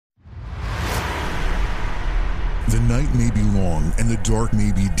The night may be long and the dark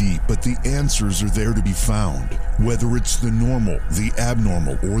may be deep, but the answers are there to be found. Whether it's the normal, the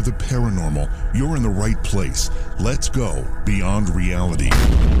abnormal, or the paranormal, you're in the right place. Let's go beyond reality.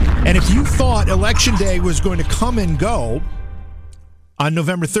 And if you thought Election Day was going to come and go on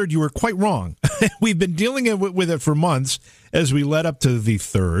November 3rd, you were quite wrong. We've been dealing with it for months as we led up to the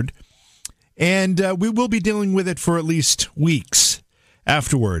 3rd, and we will be dealing with it for at least weeks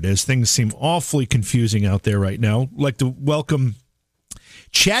afterward, as things seem awfully confusing out there right now. I'd like to welcome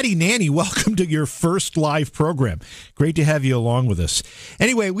Chatty Nanny. Welcome to your first live program. Great to have you along with us.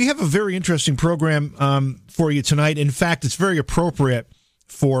 Anyway, we have a very interesting program for you tonight. In fact, it's very appropriate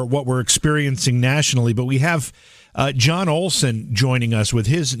for what we're experiencing nationally, but we have John Olson joining us with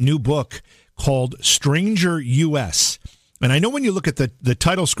his new book called Stranger U.S., and I know when you look at the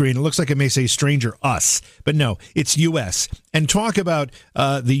title screen, it looks like it may say Stranger Us, but no, it's U.S. And talk about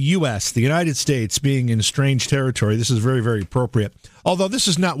the U.S., the United States, being in strange territory. This is very, very appropriate, although this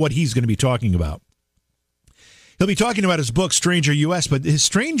is not what he's going to be talking about. He'll be talking about his book, Stranger U.S., but his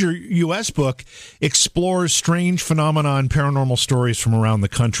Stranger U.S. book explores strange phenomena and paranormal stories from around the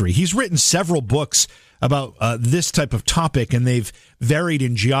country. He's written several books about this type of topic, and they've varied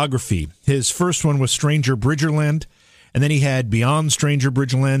in geography. His first one was Stranger Bridgerland, and then he had Beyond Stranger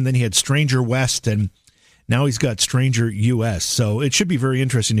Bridgerland, then he had Stranger West, and now he's got Stranger U.S. So it should be very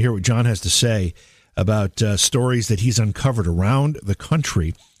interesting to hear what John has to say about stories that he's uncovered around the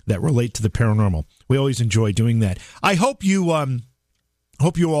country that relate to the paranormal. We always enjoy doing that. I hope you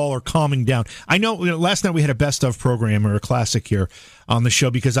all are calming down. I know, last night we had a best of program, or a classic here on the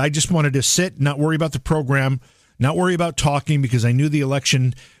show, because I just wanted to sit, not worry about the program, not worry about talking, because I knew the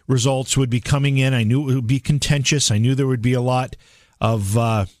election results would be coming in. I knew it would be contentious. I knew there would be a lot of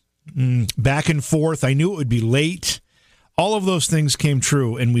back and forth. I knew it would be late. All of those things came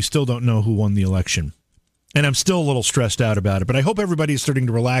true, and we still don't know who won the election. And I'm still a little stressed out about it, but I hope everybody is starting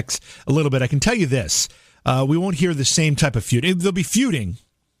to relax a little bit. I can tell you this. We won't hear the same type of feud. There'll be feuding,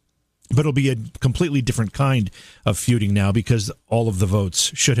 but it'll be a completely different kind of feuding now, because all of the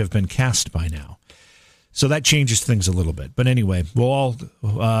votes should have been cast by now. So that changes things a little bit. But anyway, we'll all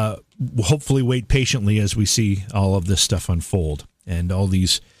hopefully wait patiently as we see all of this stuff unfold, and all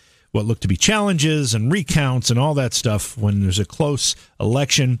these what look to be challenges and recounts and all that stuff when there's a close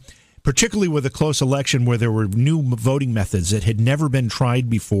election, particularly with a close election where there were new voting methods that had never been tried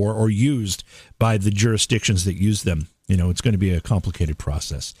before or used by the jurisdictions that use them. It's going to be a complicated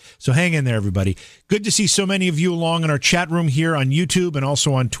process. So hang in there, everybody. Good to see so many of you along in our chat room here on YouTube and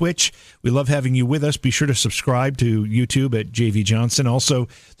also on Twitch. We love having you with us. Be sure to subscribe to YouTube at JV Johnson. Also,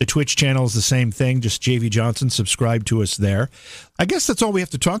 the Twitch channel is the same thing, just JV Johnson. Subscribe to us there. I guess that's all we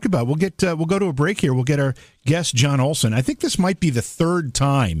have to talk about. We'll go to a break here. We'll get our guest, John Olson. I think this might be the third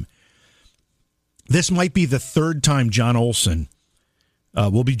time. John Olson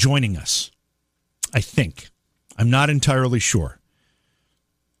will be joining us. I think. I'm not entirely sure.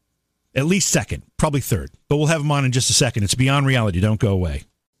 At least second, probably third. But we'll have him on in just a second. It's Beyond Reality. Don't go away.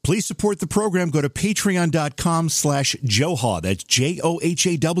 Please support the program. Go to patreon.com/Johaw. That's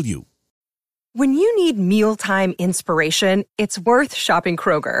JOHAW. When you need mealtime inspiration, it's worth shopping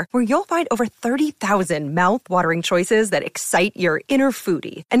Kroger, where you'll find over 30,000 mouth-watering choices that excite your inner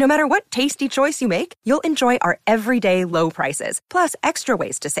foodie. And no matter what tasty choice you make, you'll enjoy our everyday low prices, plus extra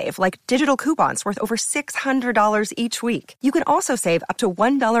ways to save, like digital coupons worth over $600 each week. You can also save up to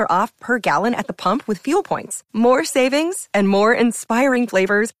 $1 off per gallon at the pump with fuel points. More savings and more inspiring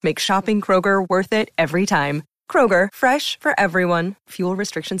flavors make shopping Kroger worth it every time. Kroger, fresh for everyone. Fuel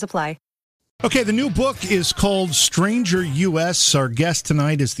restrictions apply. Okay, the new book is called Stranger U.S. Our guest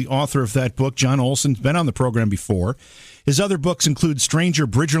tonight is the author of that book, John Olson. Been on the program before. His other books include Stranger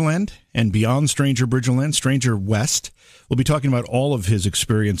Bridgerland and Beyond Stranger Bridgerland, Stranger West. We'll be talking about all of his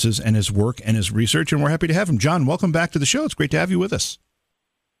experiences and his work and his research, and we're happy to have him. John, welcome back to the show. It's great to have you with us.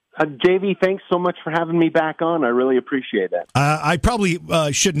 JV, thanks so much for having me back on. I really appreciate that. I probably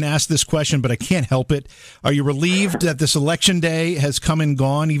shouldn't ask this question, but I can't help it. Are you relieved that this election day has come and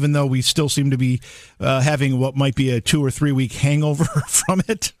gone, even though we still seem to be having what might be a 2 or 3 week hangover from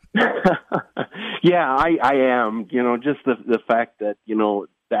it? Yeah, I am. Just the fact that,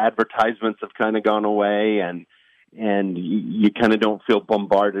 the advertisements have kind of gone away and you kind of don't feel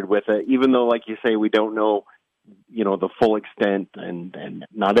bombarded with it, even though, like you say, we don't know the full extent, and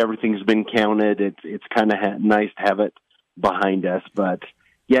not everything's been counted. It's kind of nice to have it behind us, but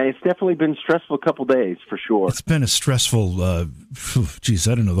Yeah, it's definitely been stressful couple days for sure. It's been a stressful, I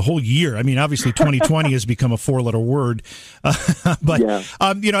don't know, the whole year. I mean, obviously 2020 has become a 4-letter word, but yeah,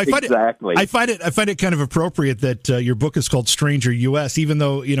 I find it kind of appropriate that your book is called Stranger U.S., even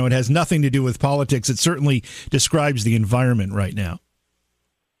though, it has nothing to do with politics. It certainly describes the environment right now.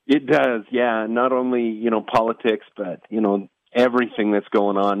 It does, yeah. Not only, politics, but, everything that's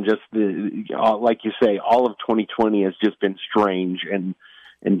going on. Just like you say, all of 2020 has just been strange and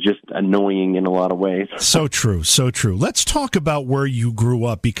just annoying in a lot of ways. So true, so true. Let's talk about where you grew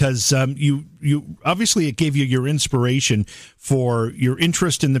up, because you obviously it gave you your inspiration for your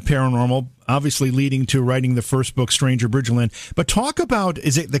interest in the paranormal, obviously leading to writing the first book, Stranger Bridgerland. But talk about,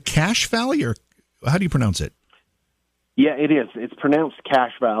 is it the Cache Valley, or how do you pronounce it? Yeah, it is. It's pronounced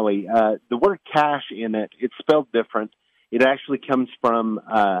Cache Valley. The word cache in it, it's spelled different. It actually comes from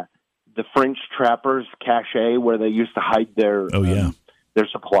the French trappers' cache, where they used to hide their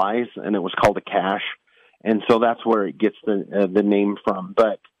supplies, and it was called a cache. And so that's where it gets the name from.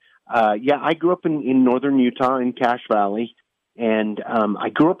 But, I grew up in northern Utah in Cache Valley, and I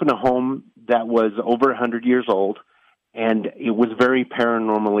grew up in a home that was over 100 years old, and it was very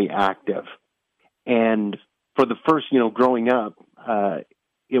paranormally active. And for the first, growing up,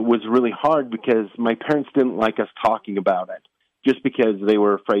 it was really hard because my parents didn't like us talking about it, just because they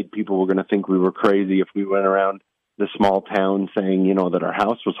were afraid people were going to think we were crazy if we went around the small town saying, that our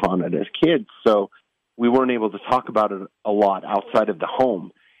house was haunted as kids. So we weren't able to talk about it a lot outside of the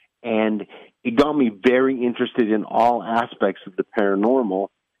home. And it got me very interested in all aspects of the paranormal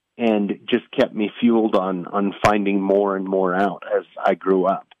and just kept me fueled on finding more and more out as I grew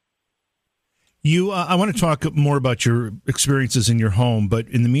up. I want to talk more about your experiences in your home, but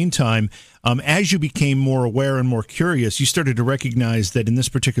in the meantime, as you became more aware and more curious, you started to recognize that in this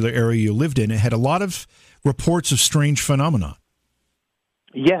particular area you lived in, it had a lot of reports of strange phenomena.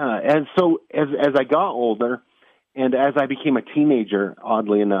 Yeah, and so as I got older, and as I became a teenager,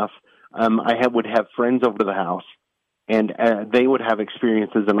 oddly enough, I would have friends over to the house, and they would have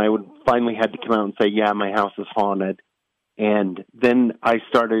experiences, and I would finally had to come out and say, yeah, my house is haunted. And then I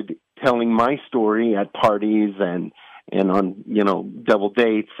started telling my story at parties and on, double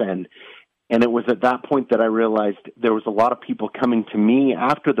dates. And it was at that point that I realized there was a lot of people coming to me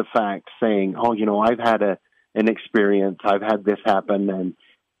after the fact saying, oh, I've had an experience. I've had this happen.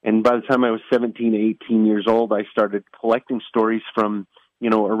 And by the time I was 17, 18 years old, I started collecting stories from,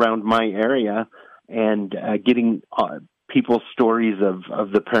 around my area and getting people's stories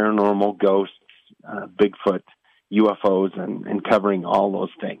of the paranormal, ghosts, Bigfoot, UFOs, and covering all those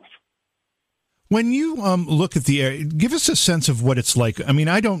things. When you look at the area, give us a sense of what it's like. I mean,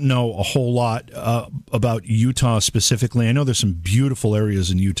 I don't know a whole lot about Utah specifically. I know there's some beautiful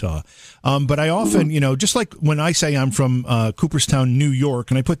areas in Utah. But I often, just like when I say I'm from Cooperstown, New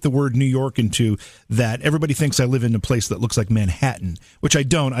York, and I put the word New York into that, everybody thinks I live in a place that looks like Manhattan, which I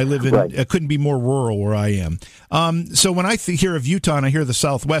don't. I live in, it couldn't be more rural where I am. So when I hear of Utah and I hear the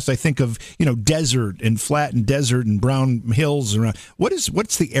Southwest, I think of, desert and flat and desert and brown hills around.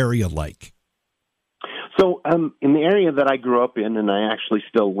 What's the area like? So in the area that I grew up in, and I actually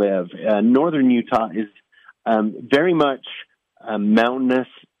still live, northern Utah is very much mountainous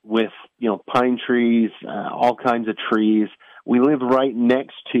with, pine trees, all kinds of trees. We live right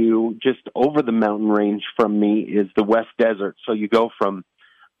next to, just over the mountain range from me, is the West Desert. So you go from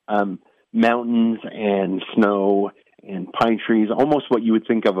mountains and snow and pine trees, almost what you would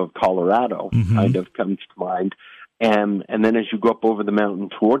think of Colorado, kind of comes to mind. And then as you go up over the mountain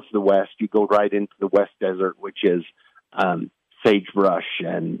towards the west, you go right into the West Desert, which is sagebrush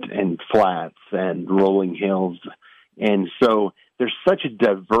and flats and rolling hills. And so there's such a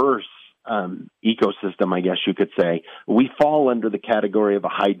diverse ecosystem, I guess you could say. We fall under the category of a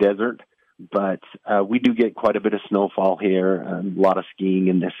high desert, but we do get quite a bit of snowfall here, a lot of skiing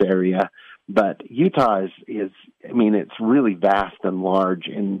in this area. But Utah is, it's really vast and large,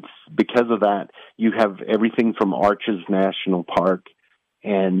 and because of that, you have everything from Arches National Park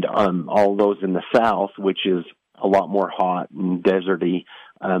and all those in the south, which is a lot more hot and deserty,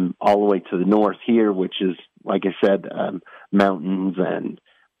 all the way to the north here, which is, like I said, mountains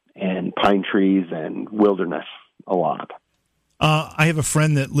and pine trees and wilderness a lot. I have a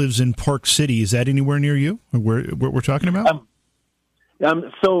friend that lives in Park City. Is that anywhere near you, where we're talking about?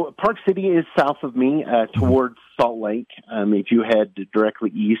 So Park City is south of me, towards Salt Lake. If you head directly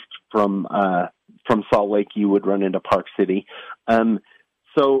east from Salt Lake, you would run into Park City.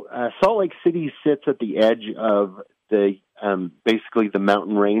 So Salt Lake City sits at the edge of the basically the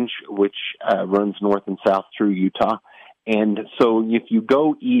mountain range, which runs north and south through Utah. And so if you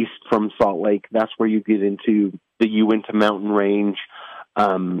go east from Salt Lake, that's where you get into the Uinta Mountain Range.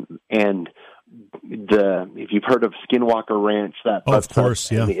 And if you've heard of Skinwalker Ranch, that of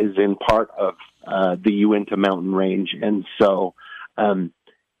course, yeah, is in part of the Uinta Mountain Range, and so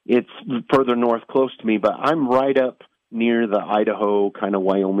it's further north, close to me. But I'm right up near the Idaho, kind of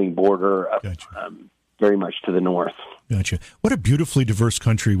Wyoming border, up, gotcha. Very much to the north. Gotcha. What a beautifully diverse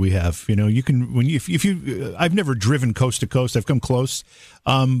country we have. You know, you can if you I've never driven coast to coast. I've come close,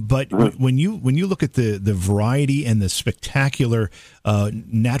 but when you look at the variety and the spectacular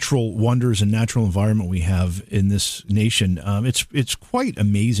natural wonders and natural environment we have in this nation, it's quite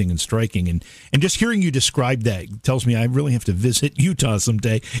amazing and striking. And just hearing you describe that tells me I really have to visit Utah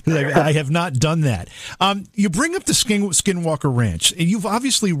someday, because I have not done that. You bring up the Skinwalker Ranch, and you've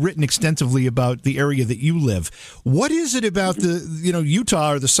obviously written extensively about the area that you live. What is it about the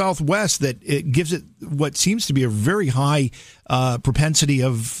Utah or the Southwest that it gives it what seems to be a very high propensity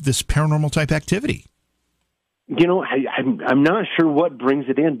of this paranormal type activity? You know, I'm not sure what brings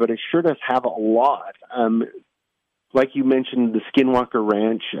it in, but it sure does have a lot. Like you mentioned, the Skinwalker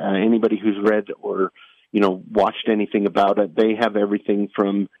Ranch. Anybody who's read or watched anything about it, they have everything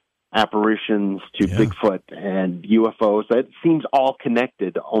from apparitions to Bigfoot and UFOs. It seems all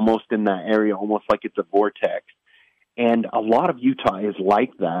connected almost in that area, almost like it's a vortex. And a lot of Utah is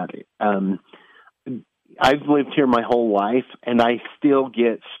like that. I've lived here my whole life, and I still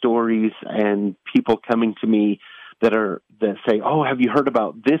get stories and people coming to me that say, "Oh, have you heard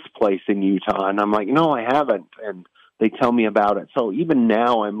about this place in Utah?" And I'm like, "No, I haven't." And they tell me about it. So even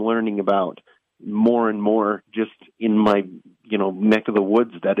now I'm learning about more and more just in my neck of the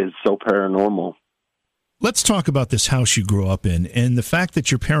woods that is so paranormal. Let's talk about this house you grew up in and the fact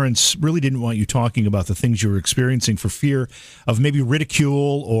that your parents really didn't want you talking about the things you were experiencing for fear of maybe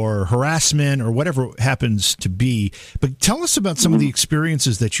ridicule or harassment or whatever it happens to be. But tell us about some of the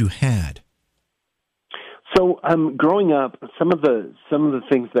experiences that you had. So, growing up, some of the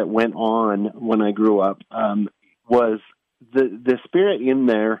things that went on when I grew up was the spirit in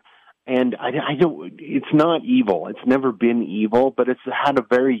there. And I don't. It's not evil. It's never been evil, but it's had a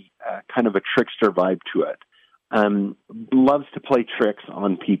very kind of a trickster vibe to it. Loves to play tricks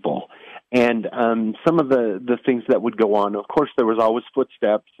on people, and some of the things that would go on. Of course, there was always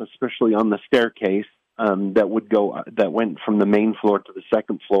footsteps, especially on the staircase that went from the main floor to the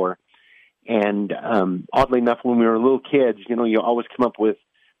second floor. And oddly enough, when we were little kids, you always come up with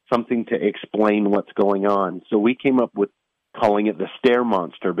something to explain what's going on. So we came up with calling it the stair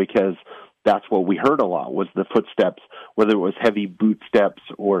monster, because that's what we heard a lot, was the footsteps, whether it was heavy boot steps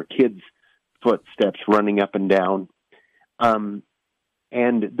or kids' footsteps running up and down. And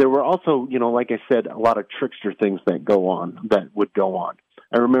there were also, like I said, a lot of trickster things that would go on.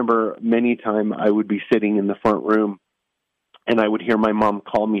 I remember many times I would be sitting in the front room and I would hear my mom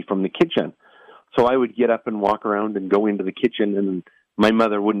call me from the kitchen. So I would get up and walk around and go into the kitchen, and my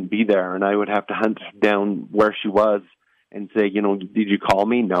mother wouldn't be there, and I would have to hunt down where she was and say, did you call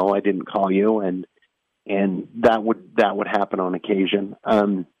me? No, I didn't call you. And that would happen on occasion.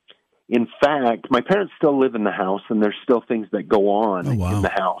 In fact, my parents still live in the house, and there's still things that go on in the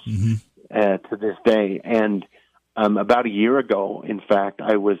house to this day. And about a year ago, in fact,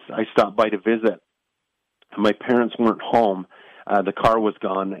 I stopped by to visit. My parents weren't home. The car was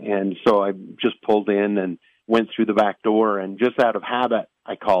gone. And so I just pulled in and went through the back door, and just out of habit,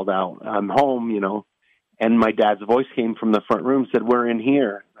 I called out, "I'm home," And my dad's voice came from the front room, said, "We're in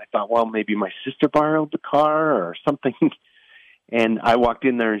here." I thought, well, maybe my sister borrowed the car or something. And I walked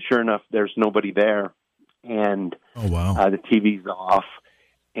in there, and sure enough, there's nobody there. And the TV's off.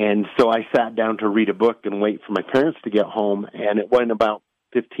 And so I sat down to read a book and wait for my parents to get home. And it went about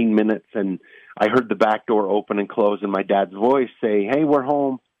 15 minutes, and I heard the back door open and close, and my dad's voice say, "Hey, we're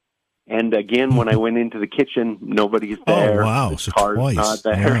home." And again, when I went into the kitchen, nobody's there. Oh, wow. The So car's twice. not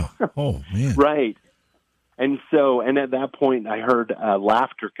there. Yeah. Oh, man. Right. And at that point, I heard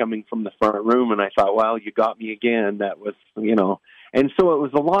laughter coming from the front room, and I thought, well, you got me again. That was, And so it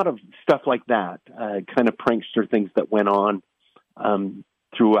was a lot of stuff like that, kind of prankster things that went on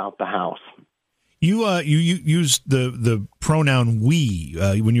throughout the house. You used the pronoun "we"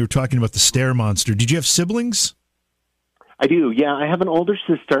 when you were talking about the stair monster. Did you have siblings? I do, yeah. I have an older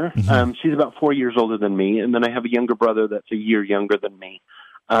sister. Mm-hmm. She's about 4 years older than me, and then I have a younger brother that's a year younger than me.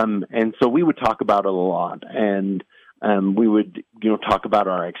 And so we would talk about it a lot, and we would, talk about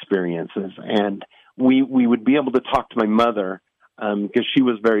our experiences, and we would be able to talk to my mother because she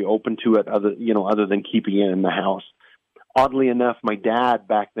was very open to it, other than keeping it in the house. Oddly enough, my dad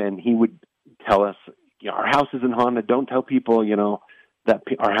back then, he would tell us, our house isn't haunted. Don't tell people, that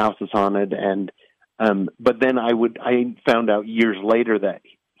our house is haunted. And but then I found out years later that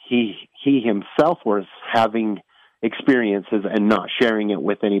he himself was having experiences and not sharing it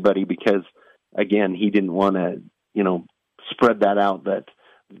with anybody because, again, he didn't want to, spread that out that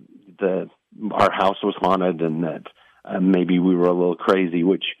our house was haunted and that maybe we were a little crazy,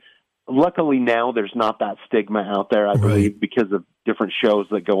 which luckily now there's not that stigma out there, I believe, because of different shows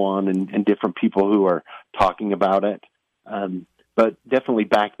that go on and different people who are talking about it. But definitely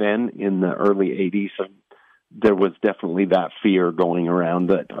back then in the early 80s, there was definitely that fear going around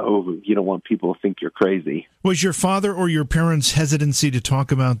that, you don't want people to think you're crazy. Was your father or your parents' hesitancy to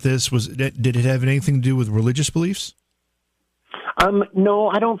talk about this, did it have anything to do with religious beliefs? No,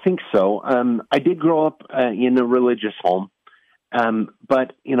 I don't think so. I did grow up in a religious home,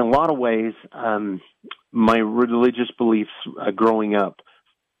 but in a lot of ways, my religious beliefs growing up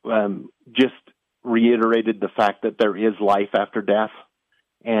just reiterated the fact that there is life after death,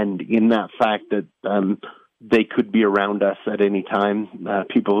 and in that fact that they could be around us at any time,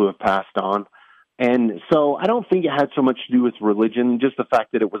 people who have passed on. And so I don't think it had so much to do with religion, just the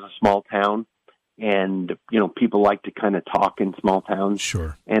fact that it was a small town. And, people like to kind of talk in small towns.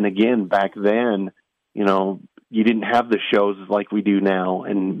 Sure. And again, back then, you didn't have the shows like we do now,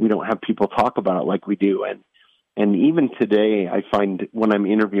 and we don't have people talk about it like we do. And even today, I find when I'm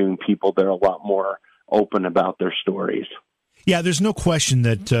interviewing people, they're a lot more open about their stories. Yeah, there's no question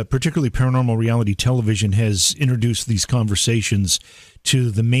that particularly paranormal reality television has introduced these conversations to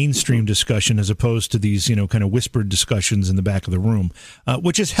the mainstream discussion as opposed to these, kind of whispered discussions in the back of the room,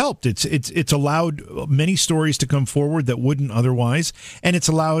 which has helped. It's allowed many stories to come forward that wouldn't otherwise, and it's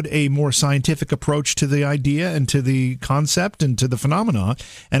allowed a more scientific approach to the idea and to the concept and to the phenomena,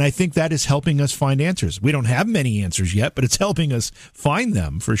 and I think that is helping us find answers. We don't have many answers yet, but it's helping us find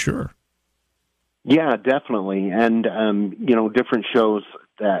them for sure. Yeah, definitely. And, different shows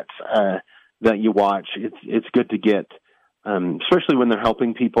that you watch, it's good to get, especially when they're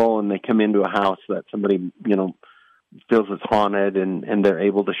helping people and they come into a house that somebody, feels it's haunted and they're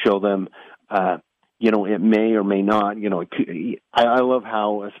able to show them, it may or may not, I love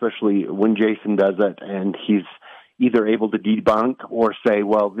how, especially when Jason does it and he's either able to debunk or say,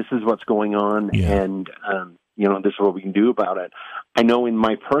 well, this is what's going on. Yeah. And, this is what we can do about it. I know in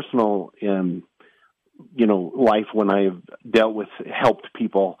my personal, life when I've helped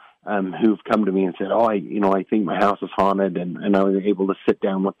people who've come to me and said, I think my house is haunted, and I was able to sit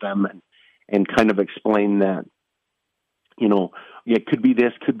down with them and kind of explain that, it could be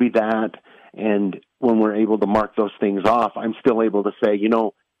this, could be that. And when we're able to mark those things off, I'm still able to say,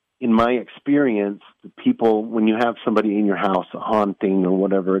 in my experience, people, when you have somebody in your house, a haunting or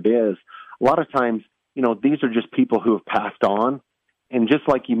whatever it is, a lot of times, these are just people who have passed on. And just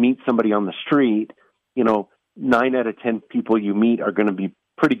like you meet somebody on the street, 9 out of 10 people you meet are going to be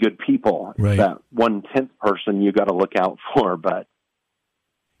pretty good people. Right. That 1/10 person you got to look out for. But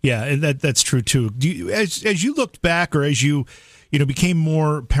yeah, and that's true too. As you looked back, or as you became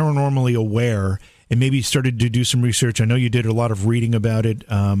more paranormally aware, and maybe started to do some research, I know you did a lot of reading about it.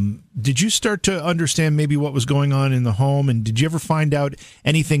 Did you start to understand maybe what was going on in the home, and did you ever find out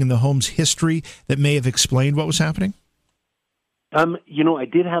anything in the home's history that may have explained what was happening? I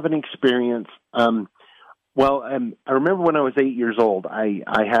did have an experience. I remember when I was 8 years old, I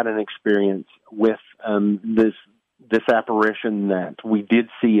had an experience with this apparition that we did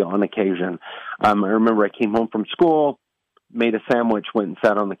see on occasion. I remember I came home from school, made a sandwich, went and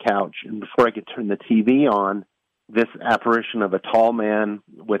sat on the couch, and before I could turn the TV on, this apparition of a tall man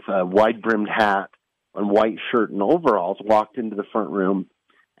with a wide-brimmed hat and white shirt and overalls walked into the front room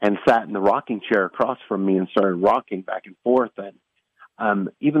and sat in the rocking chair across from me and started rocking back and forth. And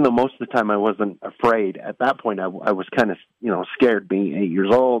even though most of the time I wasn't afraid, at that point I was kind of, scared being 8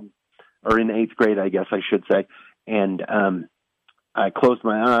 years old, or in 8th grade, I guess I should say. And I closed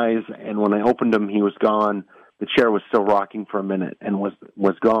my eyes, and when I opened them, he was gone. The chair was still rocking for a minute and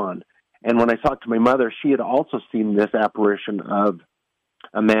was gone. And when I talked to my mother, she had also seen this apparition of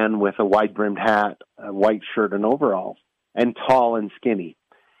a man with a wide-brimmed hat, a white shirt and overalls, and tall and skinny.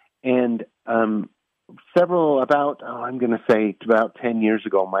 And about 10 years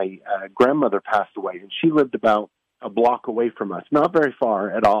ago, my grandmother passed away, and she lived about a block away from us, not very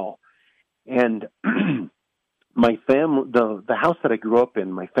far at all. And my family, the house that I grew up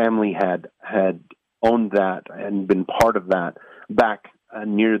in, my family had owned that and been part of that back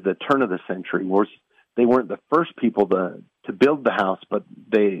near the turn of the century. They weren't the first people to build the house, but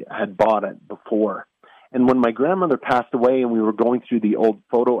they had bought it before. And when my grandmother passed away and we were going through the old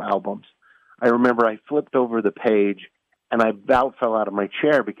photo albums, I remember I flipped over the page and I about fell out of my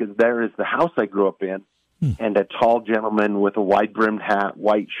chair because there is the house I grew up in and a tall gentleman with a wide-brimmed hat,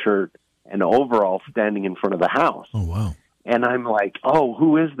 white shirt, and overalls standing in front of the house. Oh, wow. And I'm like, oh,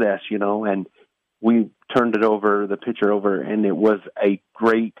 who is this? And we turned the picture over, and it was a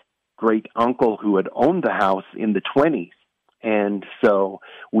great uncle who had owned the house in the 1920s. And so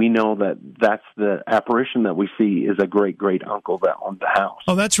we know that that's the apparition that we see is a great uncle that owned the house.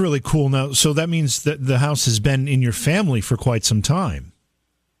 Oh, that's really cool. Now, so that means that the house has been in your family for quite some time.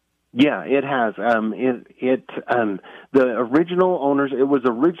 Yeah, it has. The original owners, it was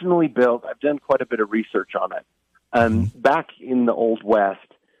originally built, I've done quite a bit of research on it, back in the Old West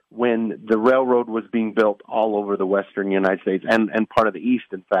when the railroad was being built all over the western United States and part of the East,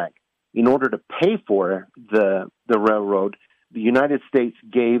 in fact. In order to pay for the railroad, the United States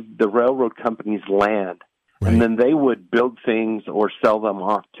gave the railroad companies land, right, and then they would build things or sell them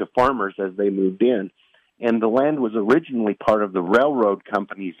off to farmers as they moved in. And the land was originally part of the railroad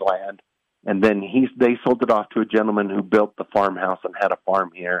company's land, and then they sold it off to a gentleman who built the farmhouse and had a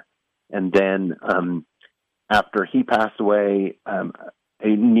farm here. And then after he passed away,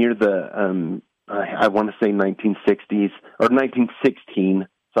 near the, I want to say 1960s, or 1916,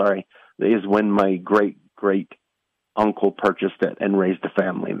 sorry, is when my great uncle purchased it and raised a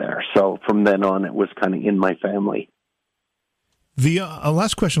family there. So from then on, it was kind of in my family. The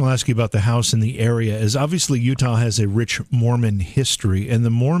last question I'll ask you about the house in the area is obviously Utah has a rich Mormon history, and the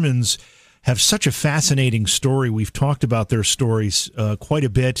Mormons have such a fascinating story. We've talked about their stories quite a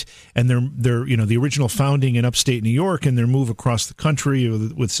bit, and their the original founding in upstate New York and their move across the country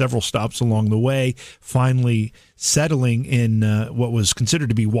with several stops along the way, finally settling in what was considered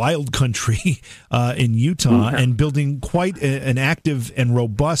to be wild country in Utah, and building quite an active and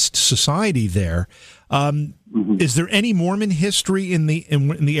robust society there. Is there any Mormon history in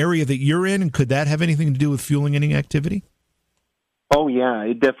the area that you're in, and could that have anything to do with fueling any activity? Oh yeah,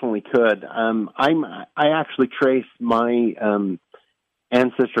 it definitely could. I actually trace my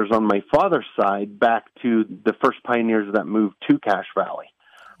ancestors on my father's side back to the first pioneers that moved to Cache Valley.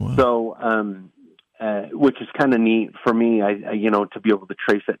 Wow. So, which is kind of neat for me, to be able to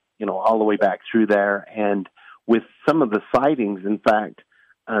trace it, all the way back through there. And with some of the sightings, in fact,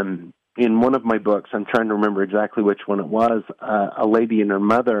 in one of my books, I'm trying to remember exactly which one it was, a lady and her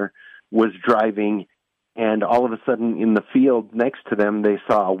mother was driving, and all of a sudden in the field next to them, they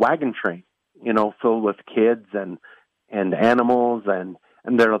saw a wagon train, filled with kids and animals, and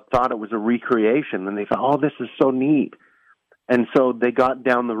they thought it was a recreation, and they thought, oh, this is so neat. And so they got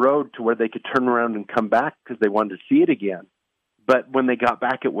down the road to where they could turn around and come back because they wanted to see it again. But when they got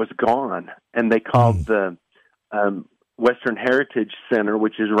back, it was gone, and they called the Western Heritage Center,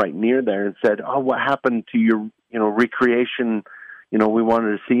 which is right near there, and said, oh, what happened to your, recreation? We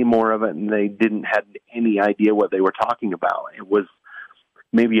wanted to see more of it, and they didn't have any idea what they were talking about. It was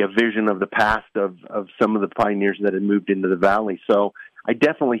maybe a vision of the past of some of the pioneers that had moved into the valley. So I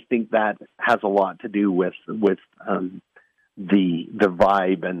definitely think that has a lot to do with the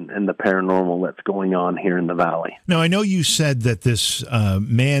vibe and the paranormal that's going on here in the valley. Now, I know you said that this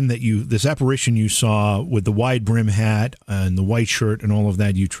this apparition you saw with the wide brim hat and the white shirt and all of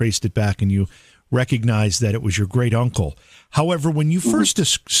that, you traced it back and you recognized that it was your great uncle. However, when you first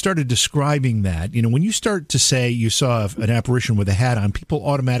started describing that, when you start to say you saw an apparition with a hat on, people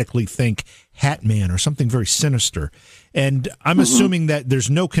automatically think Hat Man or something very sinister. And I'm assuming that there's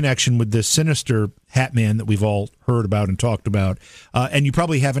no connection with this sinister Hat Man that we've all heard about and talked about. And you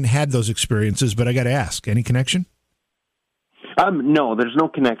probably haven't had those experiences, but I got to ask, any connection? No, there's no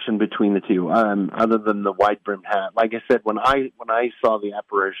connection between the two, other than the wide brim hat. Like I said, when I saw the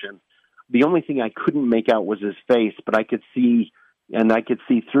apparition, the only thing I couldn't make out was his face, but I could see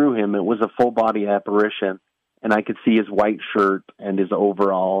through him. It was a full body apparition, and I could see his white shirt and his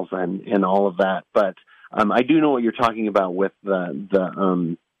overalls and all of that. But I do know what you're talking about with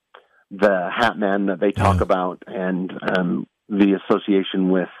the Hat Man that they talk about, and the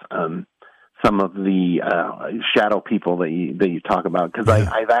association with some of the shadow people that you talk about. Because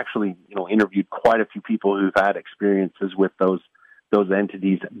I've actually interviewed quite a few people who've had experiences with those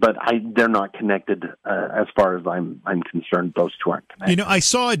entities, but they're not connected as far as I'm concerned. Those two aren't connected. I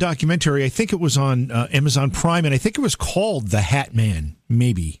saw a documentary, I think it was on Amazon Prime, and I think it was called The Hat Man,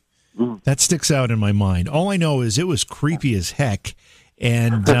 maybe. That sticks out in my mind. All I know is it was creepy as heck,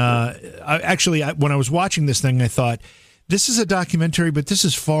 and when I was watching this thing, I thought, this is a documentary, but this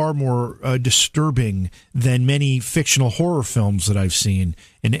is far more disturbing than many fictional horror films that I've seen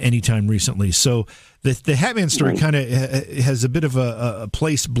in any time recently. So the Hat Man story kind of has a bit of a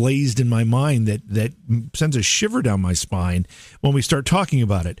place blazed in my mind that sends a shiver down my spine when we start talking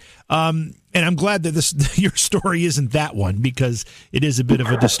about it. And I'm glad that your story isn't that one, because it is a bit of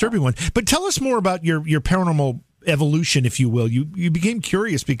a disturbing one. But tell us more about your paranormal evolution, if you will. You became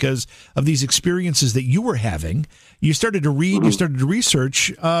curious because of these experiences that you were having. You started to read, you started to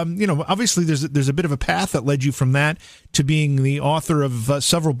research. Obviously there's a bit of a path that led you from that to being the author of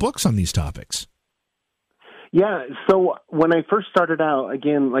several books on these topics. Yeah, so when I first started out,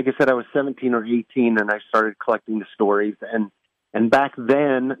 again, like I said, I was 17 or 18, and I started collecting the stories. And back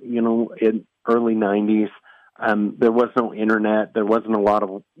then, in early 90s, there was no internet. There wasn't a lot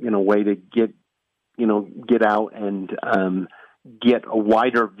of, way to get out and get a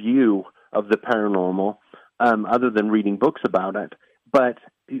wider view of the paranormal, other than reading books about it. But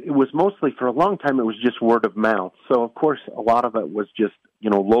it was mostly, for a long time, it was just word of mouth. So, of course, a lot of it was just,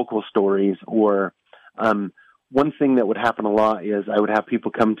 local stories. Or one thing that would happen a lot is I would have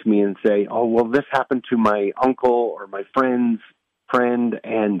people come to me and say, oh, well, this happened to my uncle or my friend's friend.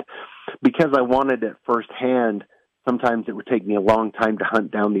 And because I wanted it firsthand, sometimes it would take me a long time to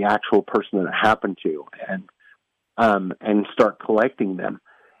hunt down the actual person that it happened to and start collecting them.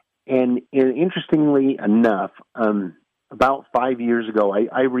 And interestingly enough, about 5 years ago,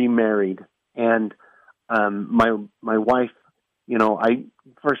 I remarried, and my wife,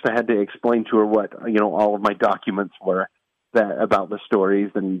 I had to explain to her what all of my documents were about the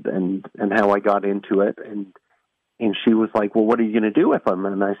stories and how I got into it, and she was like, well, what are you going to do with them?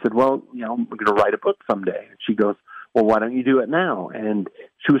 And I said, well, I'm going to write a book someday. And she goes, well, why don't you do it now? And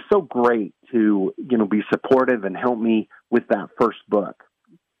she was so great to, be supportive and help me with that first book.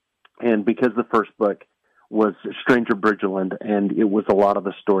 And because the first book was Stranger Bridgerland, and it was a lot of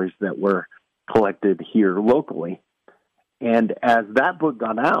the stories that were collected here locally. And as that book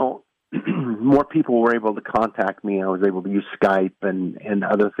got out, more people were able to contact me. I was able to use Skype and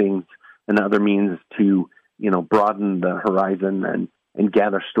other things and other means to, broaden the horizon and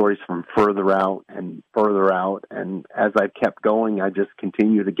gather stories from further out. And as I kept going, I just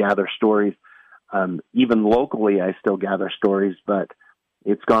continued to gather stories. Even locally, I still gather stories, but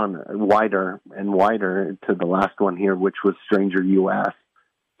it's gone wider and wider to the last one here, which was Stranger U.S.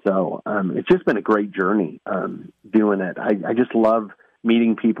 So it's just been a great journey doing it. I just love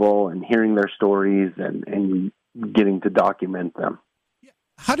meeting people and hearing their stories and getting to document them.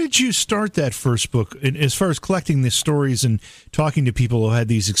 How did you start that first book, as far as collecting the stories and talking to people who had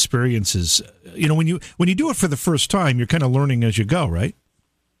these experiences? When you do it for the first time, you're kind of learning as you go, right?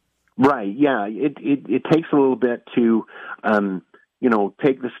 Right. Yeah. It takes a little bit to,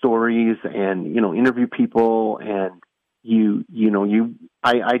 take the stories and, interview people, and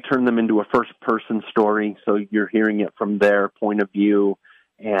I turn them into a first person story. So you're hearing it from their point of view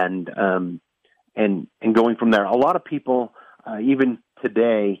and going from there. A lot of people, even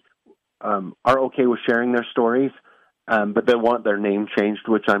today, are okay with sharing their stories, but they want their name changed,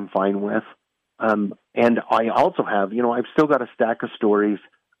 which I'm fine with. And I also have, I've still got a stack of stories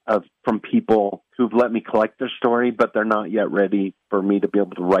from people who've let me collect their story, but they're not yet ready for me to be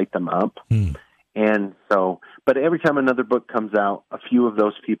able to write them up. And so, but every time another book comes out, a few of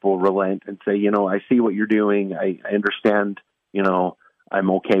those people relent and say, I see what you're doing. I understand,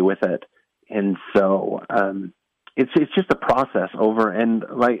 I'm okay with it. And so, it's just a process over. And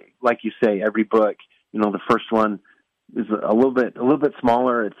like you say, every book, the first one is a little bit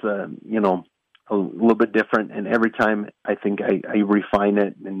smaller. It's, a little bit different. And every time I think I refine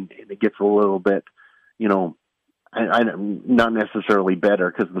it and it gets a little bit, I not necessarily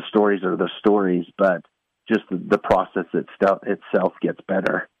better, because the stories are the stories, but just the process itself gets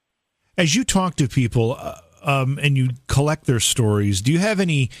better. As you talk to people and you collect their stories, do you have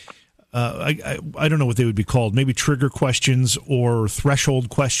any, I don't know what they would be called, maybe trigger questions or threshold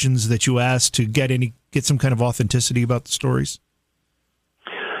questions that you ask to get some kind of authenticity about the stories?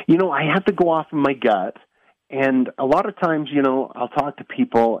 I have to go off of my gut, and a lot of times, I'll talk to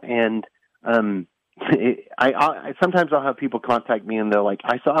people, and I sometimes I'll have people contact me, and they're like,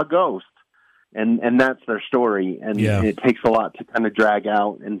 I saw a ghost, and that's their story, and it takes a lot to kind of drag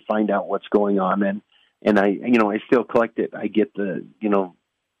out and find out what's going on, and I still collect it. I get the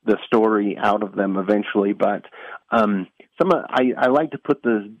story out of them eventually, but I like to put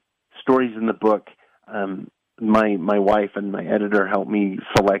the stories in the book. My wife and my editor help me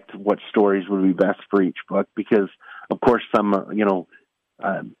select what stories would be best for each book, because of course some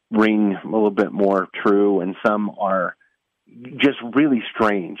ring a little bit more true, and some are just really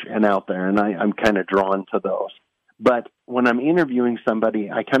strange and out there, and I'm kind of drawn to those. But when I'm interviewing somebody,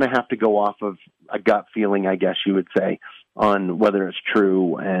 I kind of have to go off of a gut feeling, I guess you would say, on whether it's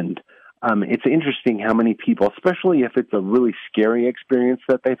true. And it's interesting how many people, especially if it's a really scary experience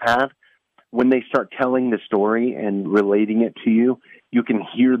that they've had, when they start telling the story and relating it to you, you can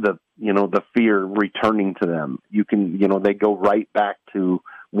hear the fear returning to them. You can, they go right back to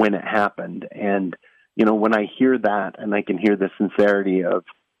when it happened. And, when I hear that and I can hear the sincerity of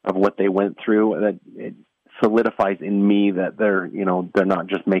what they went through, that it solidifies in me that they're not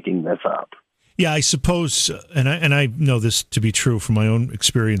just making this up. Yeah, I suppose, and I know this to be true from my own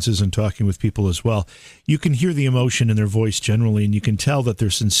experiences and talking with people as well. You can hear the emotion in their voice generally, and you can tell that they're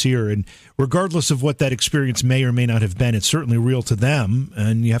sincere. And regardless of what that experience may or may not have been, it's certainly real to them,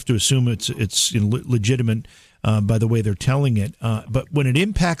 and you have to assume it's legitimate by the way they're telling it. But when it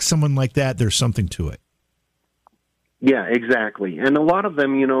impacts someone like that, there's something to it. Yeah, exactly. And a lot of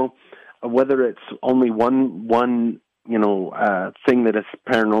them, whether it's only one thing that is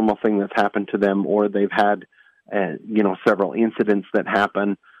paranormal thing that's happened to them, or they've had, several incidents that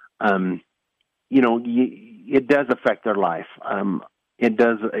happen, it does affect their life. It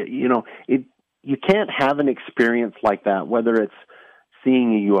does, you can't have an experience like that, whether it's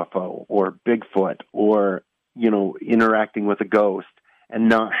seeing a UFO or Bigfoot or, interacting with a ghost, and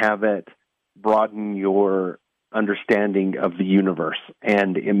not have it broaden your understanding of the universe.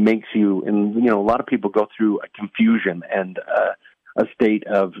 And it makes you, and a lot of people go through a confusion and a state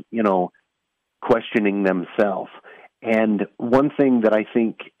of questioning themselves. And one thing that I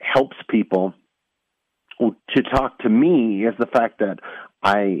think helps people to talk to me is the fact that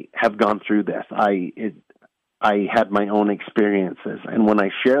I have gone through this. I had my own experiences, and when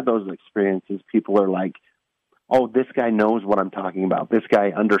I share those experiences, people are like, oh, this guy knows what I'm talking about. This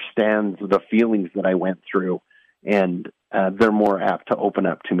guy understands the feelings that I went through. And they're more apt to open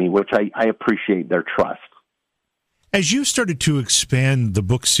up to me, which I appreciate their trust. As you started to expand the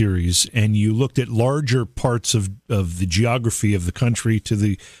book series and you looked at larger parts of the geography of the country to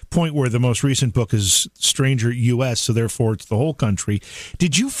the point where the most recent book is Stranger U.S., so therefore it's the whole country,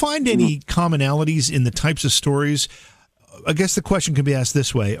 did you find any commonalities in the types of stories? I guess the question can be asked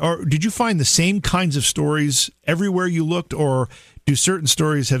this way. Or did you find the same kinds of stories everywhere you looked, or do certain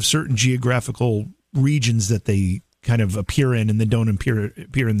stories have certain geographical regions that they kind of appear in and then don't appear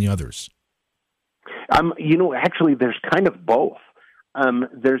in the others? Actually, there's kind of both.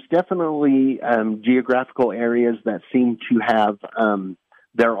 There's definitely geographical areas that seem to have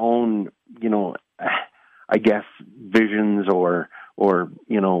their own, I guess, visions or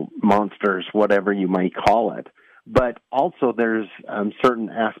monsters, whatever you might call it. But also there's certain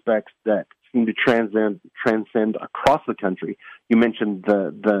aspects that seem to transcend across the country. You mentioned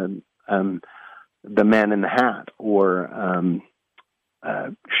the Man in the Hat or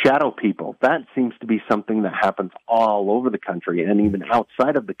shadow people. That seems to be something that happens all over the country and even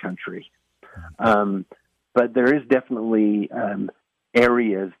outside of the country. But there is definitely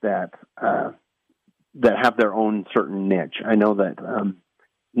areas that have their own certain niche. I know that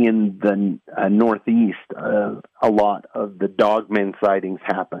in the Northeast, a lot of the dogmen sightings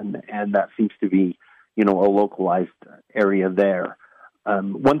happen, and that seems to be, a localized area there.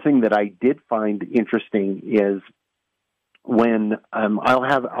 One thing that I did find interesting is when I'll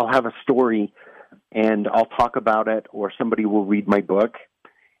have a story and I'll talk about it, or somebody will read my book,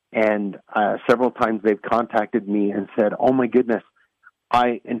 and several times they've contacted me and said, "Oh my goodness,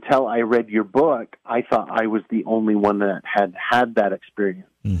 until I read your book, I thought I was the only one that had that experience."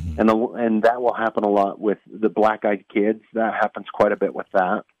 Mm-hmm. And that will happen a lot with the Black-Eyed Kids. That happens quite a bit with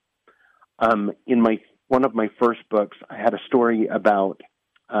that. In one of my first books, I had a story about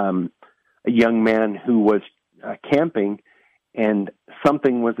a young man who was camping, and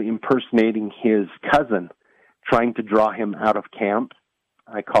something was impersonating his cousin, trying to draw him out of camp.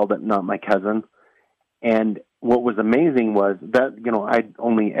 I called it Not My Cousin. And what was amazing was that, I'd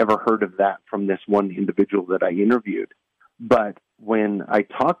only ever heard of that from this one individual that I interviewed. But when I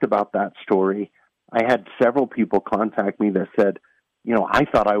talked about that story, I had several people contact me that said, I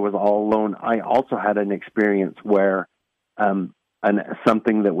thought I was all alone. I also had an experience where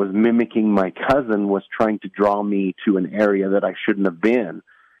something that was mimicking my cousin was trying to draw me to an area that I shouldn't have been.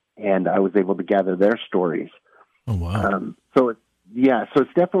 And I was able to gather their stories. Oh, wow. So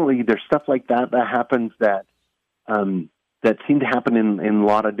it's definitely, there's stuff like that happens that seem to happen in a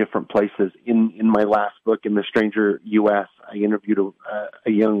lot of different places. In my last book, in The Stranger U.S., I interviewed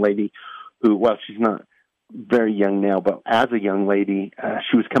a young lady who, well, she's not very young now, but as a young lady,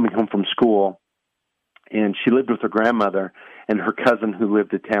 she was coming home from school, and she lived with her grandmother, and her cousin who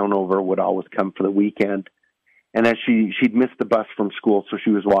lived a town over would always come for the weekend. And as she'd missed the bus from school, so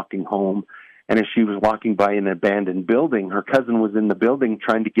she was walking home. And as she was walking by an abandoned building, her cousin was in the building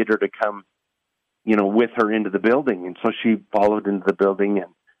trying to get her to come, with her into the building. And so she followed into the building,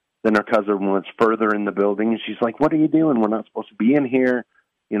 and then her cousin was further in the building. And she's like, "What are you doing? We're not supposed to be in here.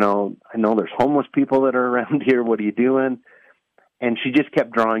 I know there's homeless people that are around here. What are you doing?" And she just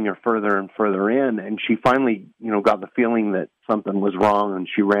kept drawing her further and further in. And she finally, got the feeling that something was wrong, and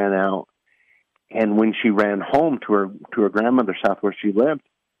she ran out. And when she ran home to her grandmother's house where she lived,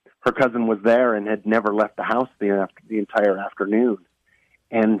 her cousin was there and had never left the house the entire afternoon.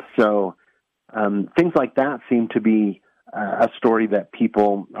 And so things like that seem to be a story that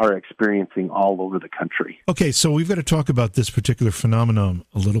people are experiencing all over the country. Okay, so we've got to talk about this particular phenomenon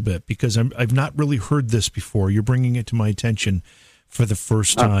a little bit, because I've not really heard this before. You're bringing it to my attention for the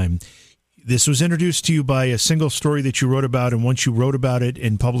first time. This was introduced to you by a single story that you wrote about, and once you wrote about it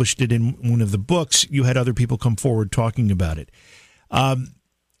and published it in one of the books, you had other people come forward talking about it.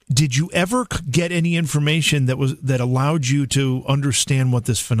 Did you ever get any information that allowed you to understand what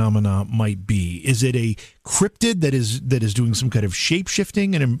this phenomena might be? Is it a cryptid that is doing some kind of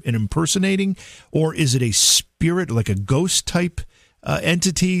shape-shifting and impersonating, or is it a spirit, like a ghost type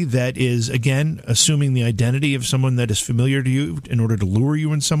entity that is, again, assuming the identity of someone that is familiar to you in order to lure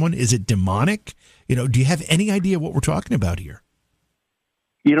you in someone? Is it demonic? Do you have any idea what we're talking about here?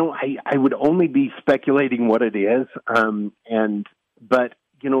 I would only be speculating what it is, but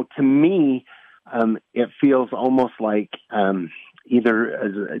to me, it feels almost like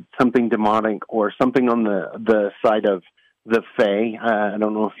either something demonic or something on the side of the Fae. I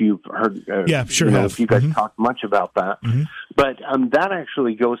don't know if you've heard. Yeah, sure. If you guys talk much about that, but that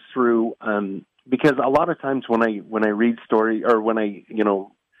actually goes through because a lot of times when I read stories or when I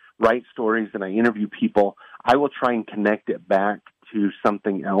write stories and I interview people, I will try and connect it back to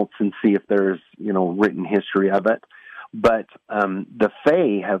something else and see if there's written history of it. But the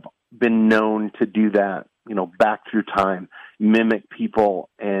Fae have been known to do that, back through time, mimic people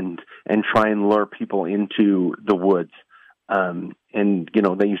and try and lure people into the woods. And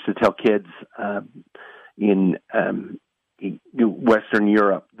they used to tell kids in Western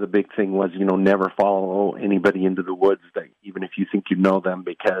Europe, the big thing was, never follow anybody into the woods, that even if you think you know them,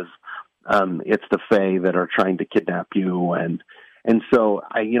 because it's the Fae that are trying to kidnap you. And so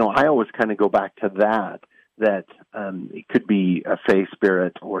I always kind of go back to that it could be a Fae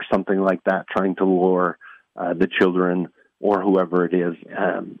spirit or something like that trying to lure the children or whoever it is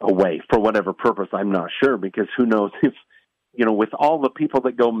away for whatever purpose. I'm not sure, because who knows if, with all the people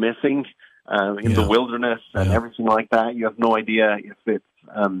that go missing in the wilderness and everything like that, you have no idea if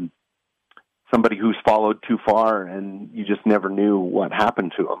it's somebody who's followed too far and you just never knew what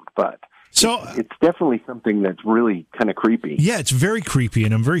happened to them. But so it's definitely something that's really kind of creepy. Yeah, it's very creepy,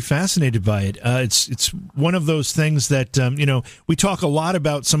 and I'm very fascinated by it. It's one of those things that we talk a lot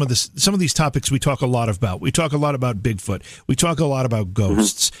about some of these topics. We talk a lot about. We talk a lot about Bigfoot. We talk a lot about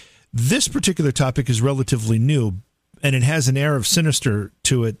ghosts. This particular topic is relatively new, and it has an air of sinister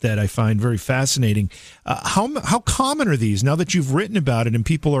to it that I find very fascinating. How common are these now that you've written about it and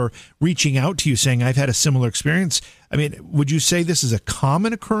people are reaching out to you saying, I've had a similar experience? I mean, would you say this is a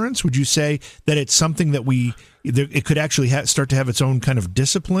common occurrence? Would you say that it's something that it could actually start to have its own kind of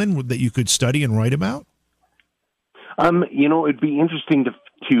discipline that you could study and write about? It'd be interesting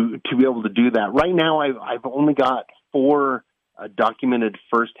to be able to do that. Right now, I've only got 4 documented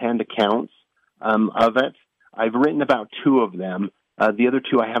firsthand accounts of it. I've written about 2 of them. The other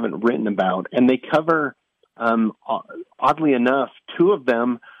 2 I haven't written about, and they cover, oddly enough, 2 of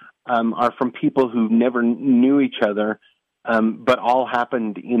them are from people who never knew each other, but all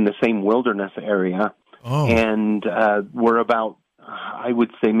happened in the same wilderness area, and were about, I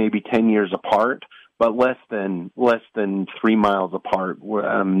would say, maybe 10 years apart, but less than 3 miles apart were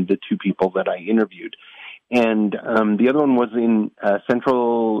the 2 people that I interviewed. And the other one was in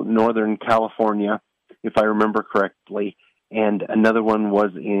central northern California, if I remember correctly, and another one was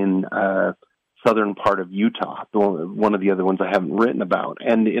in southern part of Utah, one of the other ones I haven't written about.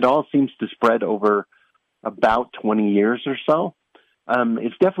 And it all seems to spread over about 20 years or so.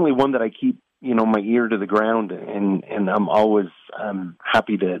 It's definitely one that I keep, my ear to the ground, and I'm always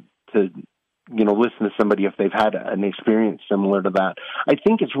happy to listen to somebody if they've had an experience similar to that. I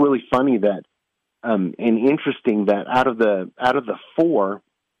think it's really funny that and interesting that out of the 4,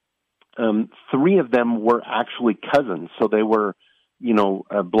 3 of them were actually cousins, so they were,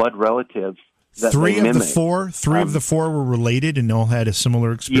 blood relatives. That 3 of the 4 were related and all had a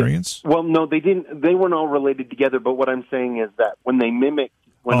similar experience. Yeah. Well, no, they didn't. They weren't all related together. But what I'm saying is that when they mimicked,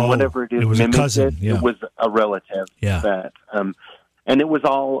 whatever it is, it was mimicked a cousin. it was a relative. Yeah. That, and it was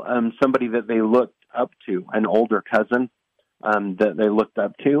all somebody that they looked up to, an older cousin that they looked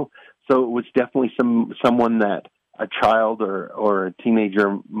up to. So it was definitely someone that a child or a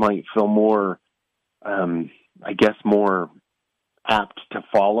teenager might feel more, more apt to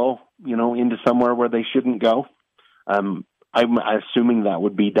follow, into somewhere where they shouldn't go. I'm assuming that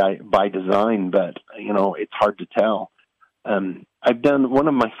would be by design, but, it's hard to tell. I've done one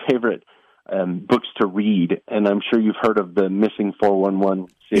of my favorite books to read, and I'm sure you've heard of the Missing 411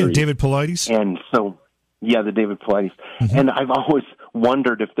 series. Yeah, David Paulides. And so, yeah, the David Paulides. Mm-hmm. And I've always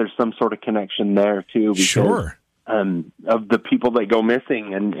wondered if there's some sort of connection there, too. Because, sure. Of the people that go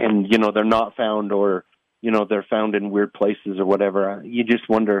missing and, you know, they're not found, or, you know, they're found in weird places or whatever. You just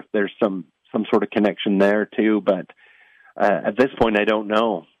wonder if there's some sort of connection there, too. But at this point, I don't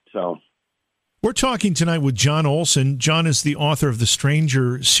know. So we're talking tonight with John Olson. John is the author of the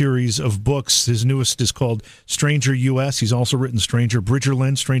Stranger series of books. His newest is called Stranger U.S. He's also written Stranger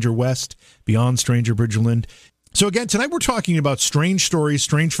Bridgerland, Stranger West, Beyond Stranger Bridgerland. So again, tonight we're talking about strange stories,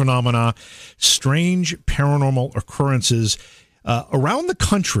 strange phenomena, strange paranormal occurrences around the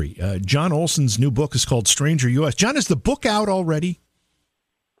country. John Olson's new book is called Stranger U.S. John, is the book out already?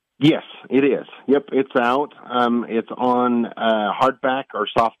 Yes, it is. Yep, it's out. It's on hardback or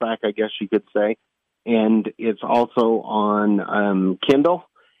softback, I guess you could say, and it's also on Kindle.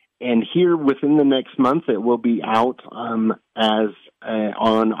 And here within the next month, it will be out as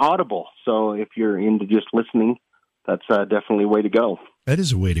on Audible. So if you're into just listening, that's definitely a way to go. That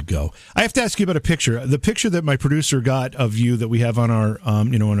is a way to go. I have to ask you about a picture. The picture that my producer got of you that we have on our,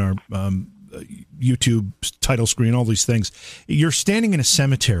 on our YouTube title screen, all these things. You're standing in a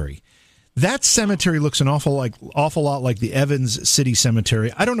cemetery. That cemetery looks an awful lot like the Evans City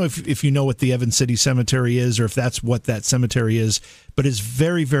Cemetery. I don't know if you know what the Evans City Cemetery is, or if that's what that cemetery is, but it's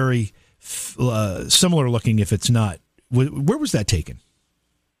very, very similar looking. If it's not, where was that taken?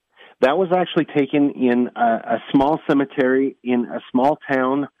 That was actually taken in a small cemetery in a small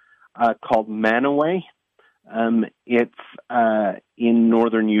town called Manaway. It's in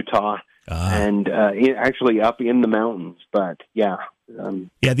northern Utah, and actually up in the mountains. But yeah.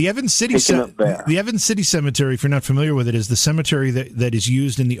 The Evans City the Evans City Cemetery, if you're not familiar with it, is the cemetery that is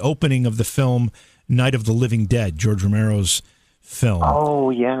used in the opening of the film Night of the Living Dead, George Romero's film. Oh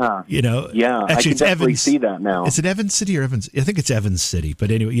yeah, actually, I can it's definitely see that now. Is it Evans City or Evans? I think it's Evans City, but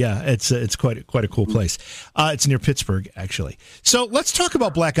anyway, yeah, it's quite a cool place. It's near Pittsburgh, actually. So let's talk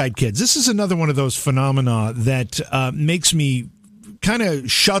about Black-Eyed Kids. This is another one of those phenomena that makes me kind of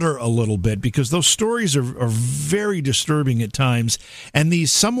shudder a little bit, because those stories are very disturbing at times, and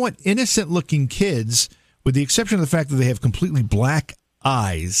these somewhat innocent-looking kids, with the exception of the fact that they have completely black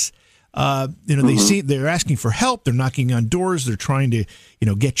eyes. They're asking for help. They're knocking on doors. They're trying to,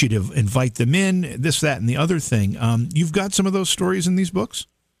 get you to invite them in. This, that, and the other thing. You've got some of those stories in these books?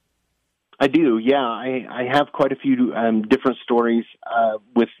 I do. Yeah, I have quite a few different stories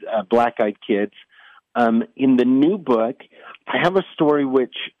with Black-Eyed Kids. In the new book, I have a story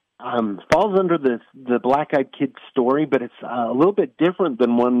which falls under the Black-Eyed Kids story, but it's a little bit different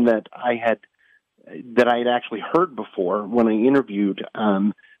than one that I had actually heard before when I interviewed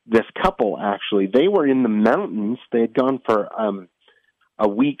this couple. Actually, they were in the mountains. They had gone for a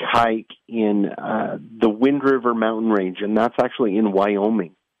week hike in the Wind River mountain range, and that's actually in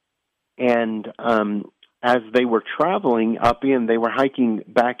Wyoming. And as they were traveling up in, they were hiking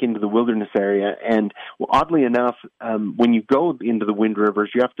back into the wilderness area. And oddly enough, when you go into the Wind Rivers,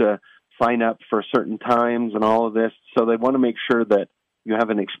 you have to sign up for certain times and all of this. So they want to make sure that you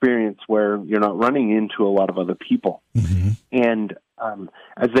have an experience where you're not running into a lot of other people. Mm-hmm. And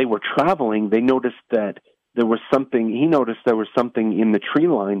as they were traveling, they noticed that he noticed there was something in the tree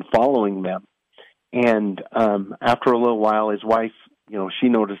line following them. And after a little while, his wife, she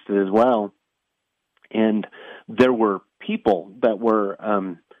noticed it as well. And there were people that were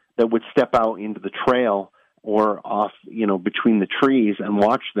that would step out into the trail or off, between the trees and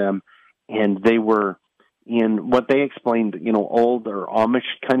watch them. And they were in what they explained, old or Amish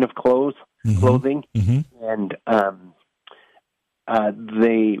kind of clothing. Mm-hmm. And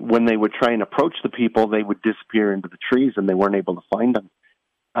when they would try and approach the people, they would disappear into the trees, and they weren't able to find them.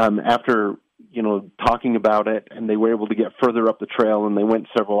 After talking about it, and they were able to get further up the trail, and they went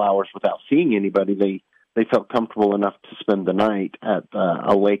several hours without seeing anybody, they felt comfortable enough to spend the night at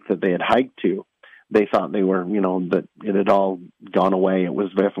a lake that they had hiked to. They thought they were, that it had all gone away. It was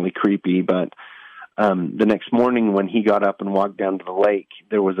definitely creepy, but the next morning when he got up and walked down to the lake,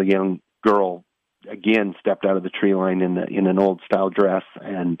 there was a young girl, again, stepped out of the tree line in an old-style dress,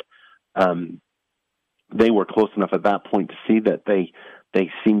 and they were close enough at that point to see that they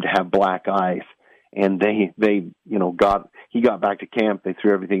seemed to have black eyes, and he got back to camp. They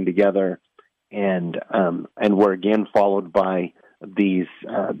threw everything together, and were again followed by these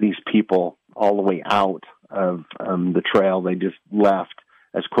people all the way out of the trail. They just left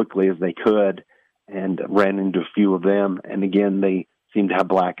as quickly as they could and ran into a few of them, and again they seemed to have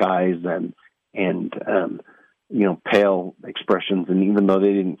black eyes and pale expressions, and even though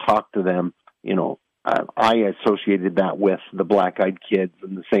they didn't talk to them, I associated that with the Black-Eyed Kids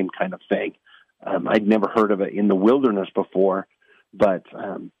and the same kind of thing. I'd never heard of it in the wilderness before, But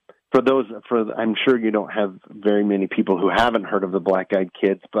I'm sure you don't have very many people who haven't heard of the Black-Eyed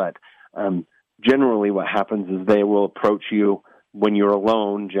Kids, but generally what happens is they will approach you when you're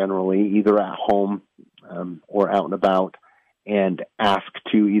alone, generally, either at home or out and about, and ask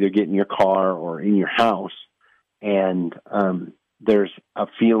to either get in your car or in your house. And there's a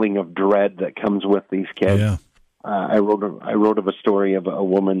feeling of dread that comes with these kids. Yeah. I wrote of a story of a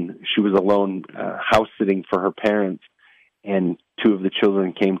woman. She was alone, house sitting for her parents, and two of the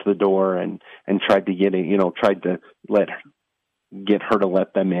children came to the door and tried to get her to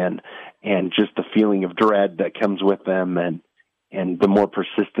let them in, and just the feeling of dread that comes with them, and the more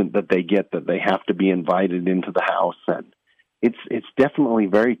persistent that they get, that they have to be invited into the house, and it's definitely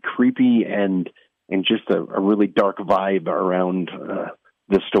very creepy and just a really dark vibe around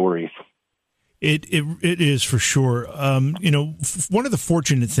the stories. It is for sure. One of the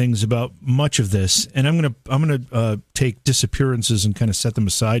fortunate things about much of this, and I'm gonna take disappearances and kind of set them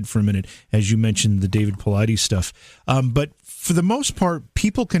aside for a minute, as you mentioned the David Paulides stuff. But for the most part,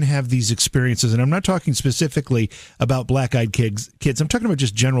 people can have these experiences, and I'm not talking specifically about Black-Eyed Kids. I'm talking about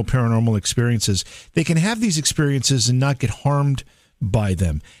just general paranormal experiences. They can have these experiences and not get harmed by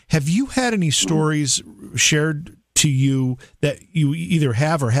them. Have you had any stories shared to you that you either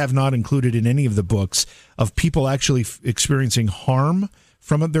have or have not included in any of the books of people actually experiencing harm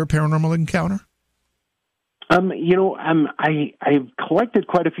from their paranormal encounter? I've collected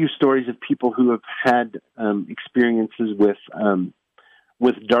quite a few stories of people who have had experiences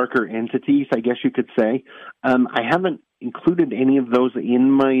with darker entities, I guess you could say. I haven't included any of those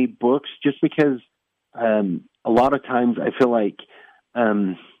in my books just because a lot of times I feel like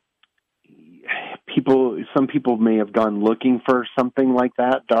some people may have gone looking for something like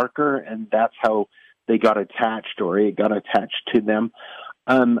that, darker, and that's how they got attached, or it got attached to them.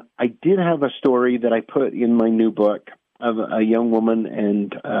 I did have a story that I put in my new book of a young woman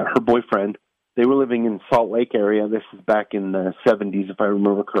and her boyfriend. They were living in Salt Lake area. This is back in the 70s, if I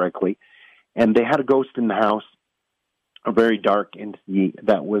remember correctly. And they had a ghost in the house, a very dark entity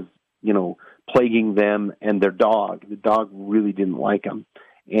that was, plaguing them and their dog. The dog really didn't like them.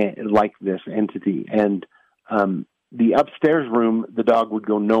 Like this entity. And the upstairs room, the dog would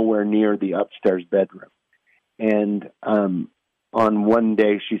go nowhere near the upstairs bedroom. And on one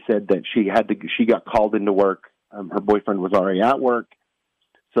day, she said that she got called into work. Her boyfriend was already at work.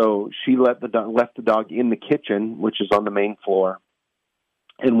 So she left the dog in the kitchen, which is on the main floor,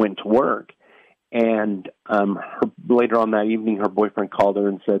 and went to work. And later on that evening, her boyfriend called her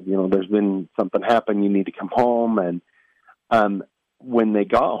and said, there's been something happen. You need to come home. And when they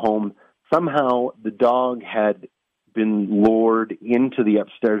got home, somehow the dog had been lured into the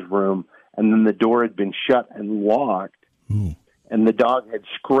upstairs room, and then the door had been shut and locked. Ooh. And the dog had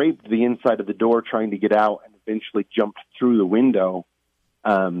scraped the inside of the door trying to get out and eventually jumped through the window,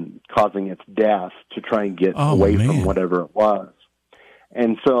 causing its death to try and get away from whatever it was.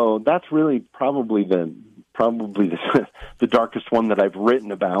 And so that's really probably the darkest one that I've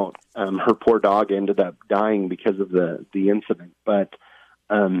written about. Her poor dog ended up dying because of the incident. But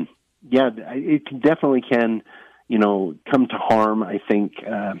it definitely can, come to harm. I think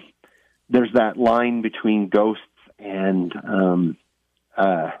there's that line between ghosts and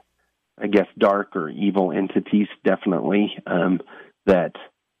I guess dark or evil entities. Definitely that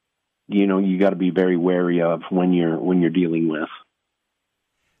you got to be very wary of when you're dealing with.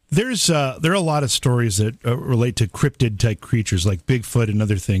 There are a lot of stories that relate to cryptid-type creatures like Bigfoot and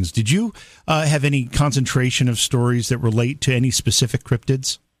other things. Did you have any concentration of stories that relate to any specific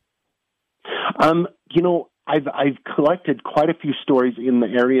cryptids? I've collected quite a few stories in the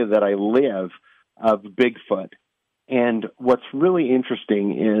area that I live of Bigfoot. And what's really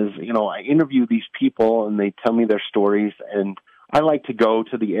interesting is, I interview these people and they tell me their stories, and I like to go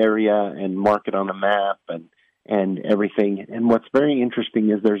to the area and mark it on a map and everything. And what's very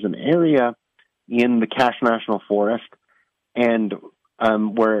interesting is there's an area in the Cache National Forest and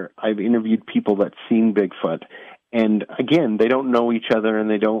where I've interviewed people that's seen Bigfoot. And again, they don't know each other and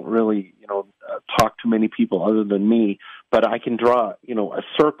they don't really, talk to many people other than me. But I can draw, a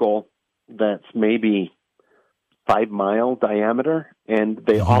circle that's maybe 5-mile diameter, and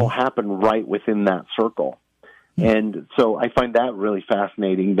they all happen right within that circle. And so I find that really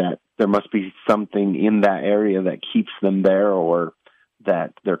fascinating, that there must be something in that area that keeps them there, or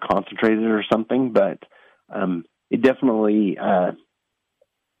that they're concentrated or something. But it definitely, I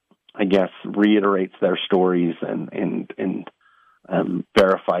guess, reiterates their stories and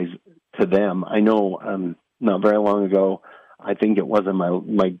verifies to them. I know not very long ago, I think it was in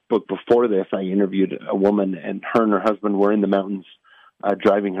my book before this, I interviewed a woman, and her husband were in the mountains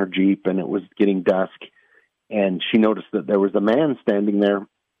driving her Jeep, and it was getting dusk. and she noticed that there was a man standing there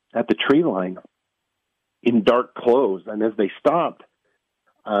at the tree line in dark clothes. And as they stopped,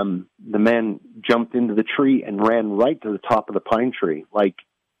 the man jumped into the tree and ran right to the top of the pine tree, like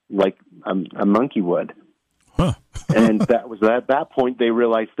a monkey would. Huh. And that was at that point they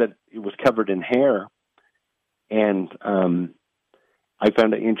realized that it was covered in hair. And I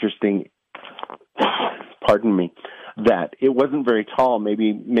found it interesting, pardon me, that it wasn't very tall.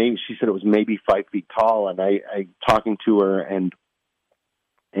 Maybe she said it was maybe 5 feet tall. And I talking to her and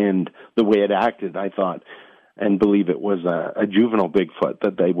the way it acted, I thought and believe it was a juvenile Bigfoot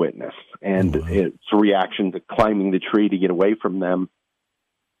that they witnessed. And its reaction to climbing the tree to get away from them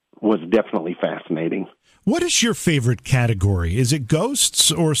was definitely fascinating. What is your favorite category? Is it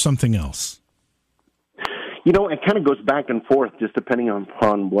ghosts or something else? You know, it kind of goes back and forth just depending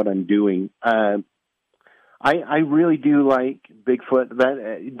upon what I'm doing. I really do like Bigfoot.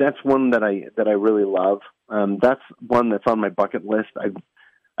 That's one that I really love. That's one that's on my bucket list.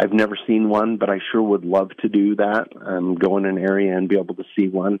 I've never seen one, but I sure would love to do that. Go in an area and be able to see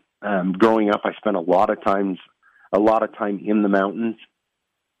one. Growing up, I spent a lot of time in the mountains,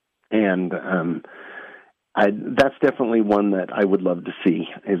 and that's definitely one that I would love to see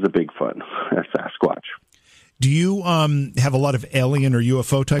is a Bigfoot, a Sasquatch. Do you have a lot of alien or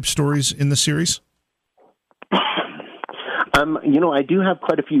UFO type stories in the series? You know, I do have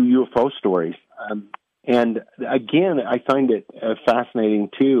quite a few UFO stories. And again, I find it fascinating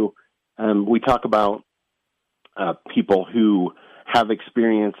too. We talk about people who have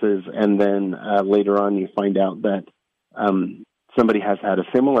experiences, and then later on you find out that somebody has had a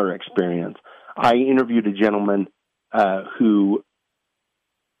similar experience. I interviewed a gentleman who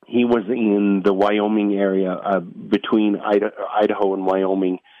he was in the Wyoming area between Idaho and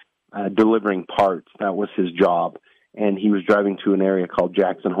Wyoming delivering parts. That was his job. And he was driving to an area called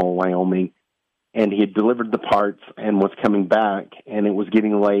Jackson Hole, Wyoming. And he had delivered the parts and was coming back, and it was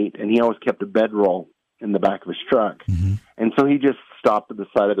getting late. And he always kept a bedroll in the back of his truck. Mm-hmm. And so he just stopped at the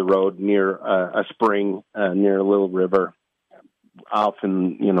side of the road near a spring, near a little river off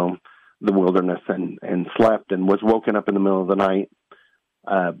in, the wilderness and slept, and was woken up in the middle of the night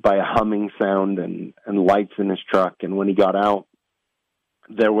by a humming sound and lights in his truck. And when he got out,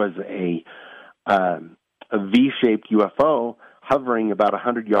 there was a V-shaped UFO hovering about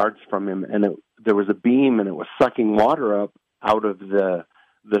 100 yards from him, and there was a beam, and it was sucking water up out of the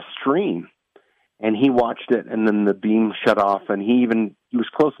stream. And he watched it, and then the beam shut off, and he was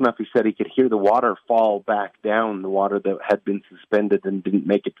close enough, he said he could hear the water fall back down, the water that had been suspended and didn't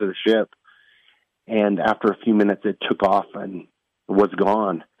make it to the ship. And after a few minutes, it took off and was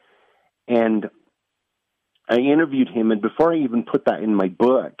gone. And I interviewed him, and before I even put that in my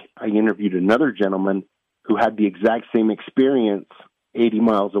book, I interviewed another gentleman who had the exact same experience 80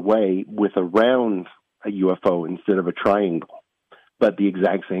 miles away with a UFO instead of a triangle. But the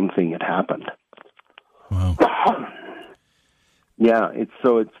exact same thing had happened. Wow. Yeah,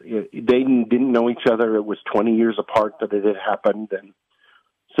 they didn't know each other. It was 20 years apart that it had happened. And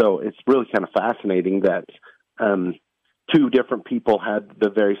so it's really kind of fascinating that two different people had the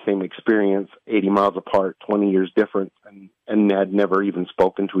very same experience 80 miles apart, 20 years difference, and had never even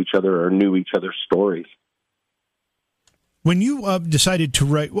spoken to each other or knew each other's stories. When you decided to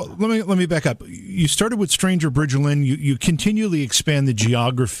write, well, let me back up. You started with Stranger Bridgerland. You continually expand the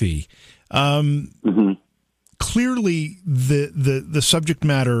geography. Mm-hmm. Clearly, the subject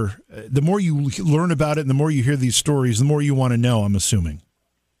matter, the more you learn about it and the more you hear these stories, the more you want to know, I'm assuming.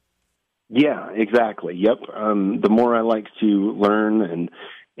 Yeah, exactly. Yep. The more I like to learn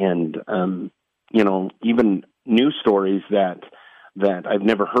and even new stories that I've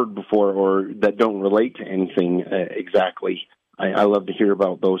never heard before or that don't relate to anything exactly. I love to hear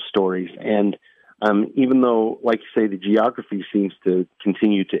about those stories. And even though, like you say, the geography seems to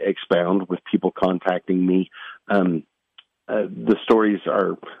continue to expound with people contacting me, the stories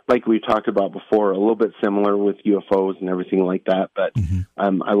are, like we talked about before, a little bit similar with UFOs and everything like that. But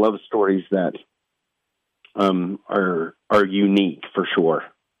mm-hmm. I love stories that are unique for sure.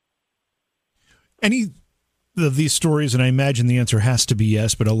 Any of these stories, and I imagine the answer has to be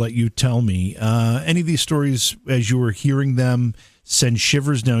yes, but I'll let you tell me, any of these stories, as you were hearing them, send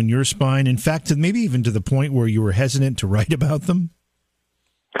shivers down your spine? In fact, maybe even to the point where you were hesitant to write about them?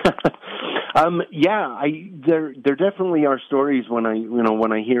 There definitely are stories when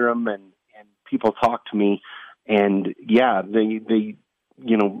I hear them and people talk to me, and they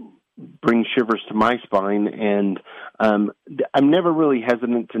bring shivers to my spine, and I'm never really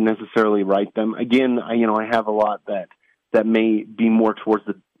hesitant to necessarily write them. Again, I have a lot that may be more towards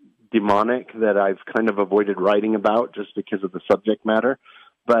the demonic that I've kind of avoided writing about just because of the subject matter.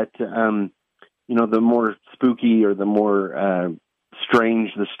 But the more spooky or the more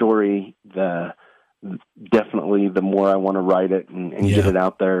strange the story, definitely the more I want to write it and get it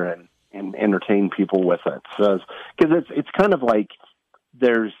out there and entertain people with it. So, because it's kind of like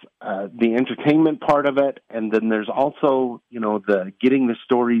there's the entertainment part of it, and then there's also the getting the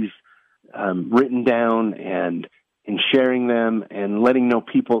stories written down and sharing them and letting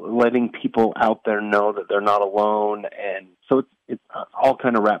people out there know that they're not alone, and so it's all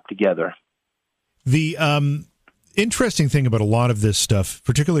kind of wrapped together. The interesting thing about a lot of this stuff,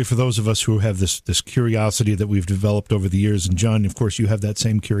 particularly for those of us who have this curiosity that we've developed over the years, and John, of course, you have that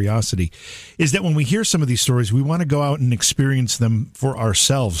same curiosity, is that when we hear some of these stories, we want to go out and experience them for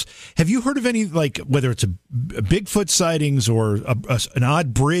ourselves. Have you heard of any, like, whether it's a Bigfoot sightings or an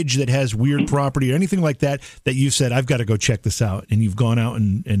odd bridge that has weird property or anything like that you said, I've got to go check this out, and you've gone out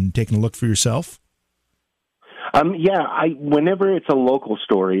and taken a look for yourself? Whenever it's a local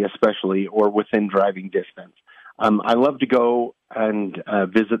story, especially, or within driving distance, I love to go and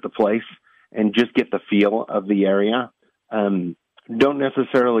visit the place and just get the feel of the area. Don't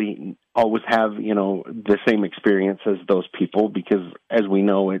necessarily always have, the same experience as those people, because as we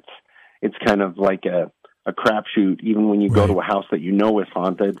know, it's kind of like a crapshoot, even when you go to a house that is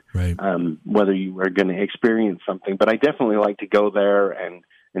haunted, whether you are going to experience something. But I definitely like to go there and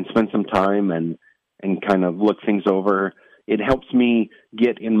spend some time and kind of look things over. It helps me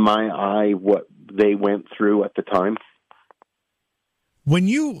get in my eye what they went through at the time. When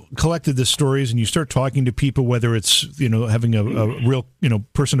you collected the stories and you start talking to people, whether it's, having a real,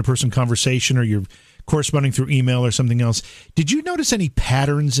 person-to-person conversation or you're corresponding through email or something else, did you notice any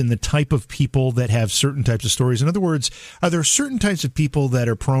patterns in the type of people that have certain types of stories? In other words, are there certain types of people that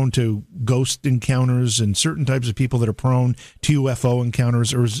are prone to ghost encounters and certain types of people that are prone to UFO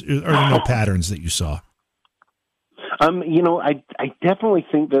encounters, or are there no patterns that you saw? I definitely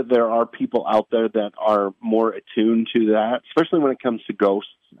think that there are people out there that are more attuned to that, especially when it comes to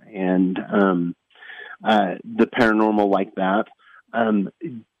ghosts and the paranormal like that.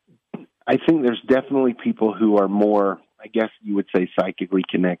 I think there's definitely people who are more, I guess you would say, psychically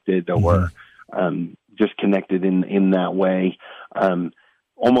connected or just connected in that way,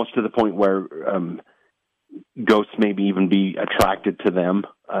 almost to the point where ghosts maybe even be attracted to them.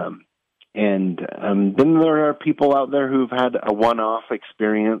 And then there are people out there who've had a one-off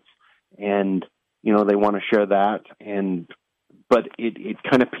experience, and they want to share that. But it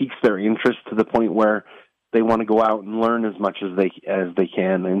kind of piques their interest to the point where they want to go out and learn as much as they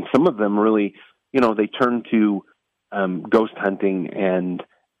can. And some of them really, they turn to ghost hunting and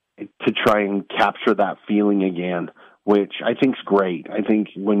to try and capture that feeling again, which I think is great. I think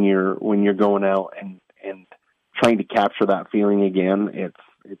when you're going out and trying to capture that feeling again,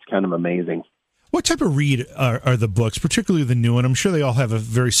 it's kind of amazing. What type of read are the books, particularly the new one? I'm sure they all have a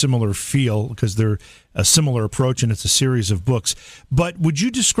very similar feel because they're a similar approach and it's a series of books. But would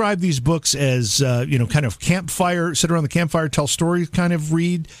you describe these books as, kind of campfire, sit around the campfire, tell stories kind of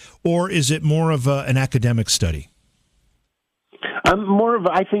read, or is it more of an academic study? More of a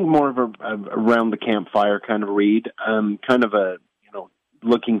around the campfire kind of read, kind of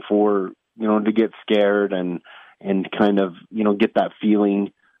looking for, to get scared and kind of, get that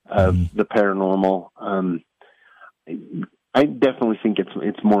feeling of the paranormal. I definitely think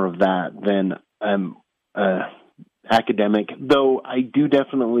it's more of that than academic, though I do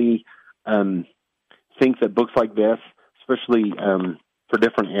definitely think that books like this, especially for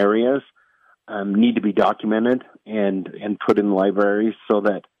different areas, need to be documented and put in libraries so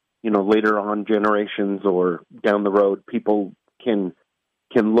that, later on generations or down the road, people can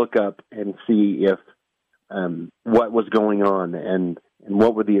look up and see if what was going on and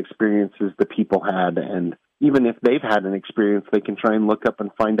what were the experiences the people had. And even if they've had an experience, they can try and look up and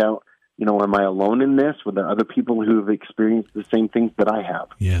find out, am I alone in this? Were there other people who have experienced the same things that I have?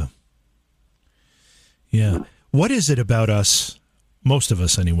 Yeah. Yeah. What is it about us, most of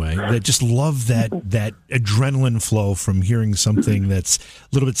us anyway, that just love that adrenaline flow from hearing something that's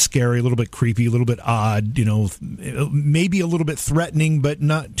a little bit scary, a little bit creepy, a little bit odd, maybe a little bit threatening, but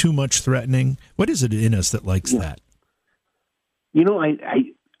not too much threatening? What is it in us that likes that?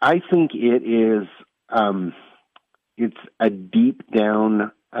 I think it is, it's a deep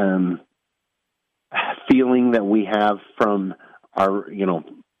down feeling that we have from our,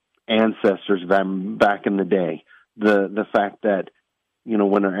 ancestors back in the day. The fact that,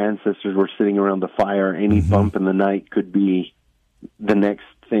 when our ancestors were sitting around the fire, any bump in the night could be the next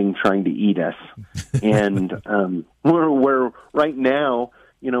thing trying to eat us. And we're right now,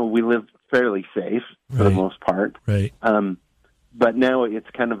 we live fairly safe for the most part. Right. But now it's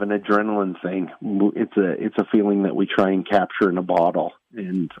kind of an adrenaline thing. It's a feeling that we try and capture in a bottle.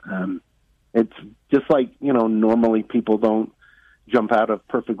 And It's just like, normally people don't jump out of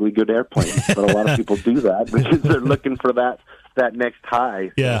perfectly good airplanes, but a lot of people do that because they're looking for that next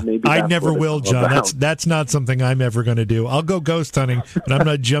high. Yeah, Maybe I never will, John. That's not something I'm ever going to do. I'll go ghost hunting, but I'm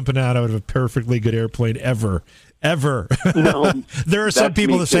not jumping out of a perfectly good airplane ever. No, there are some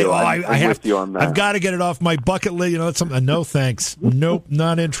people that say, I've got to get it off my bucket list. That's something. No, thanks. Nope,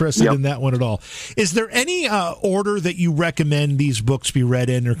 not interested in that one at all. Is there any order that you recommend these books be read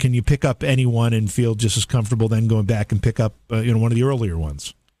in, or can you pick up any one and feel just as comfortable then going back and pick up one of the earlier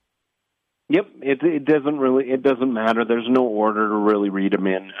ones? Yep, it doesn't matter. There's no order to really read them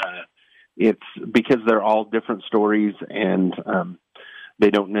in. It's because they're all different stories, and they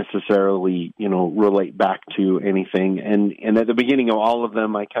don't necessarily, relate back to anything. And at the beginning of all of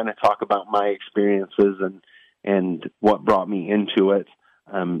them, I kind of talk about my experiences and what brought me into it.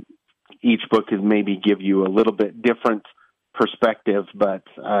 Each book is maybe give you a little bit different perspective, but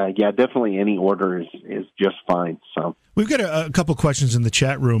definitely any order is just fine. So we've got a couple questions in the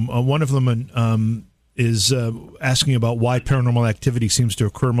chat room. One of them is asking about why paranormal activity seems to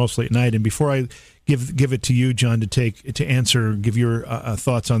occur mostly at night. And before I give it to you, John, to answer, give your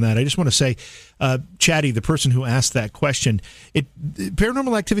thoughts on that, I just want to say, Chatty, the person who asked that question,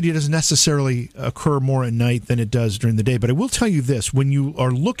 paranormal activity doesn't necessarily occur more at night than it does during the day. But I will tell you this: when you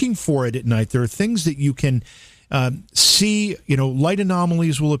are looking for it at night, there are things that you can see. Light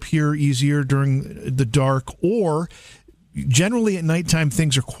anomalies will appear easier during the dark, or generally at nighttime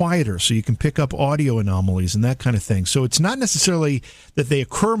things are quieter, so you can pick up audio anomalies and that kind of thing. So it's not necessarily that they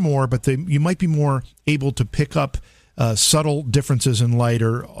occur more, but you might be more able to pick up subtle differences in light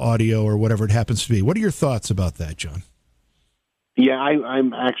or audio or whatever it happens to be. What are your thoughts about that, John? Yeah,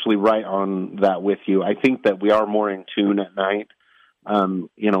 I'm actually right on that with you. I think that we are more in tune at night.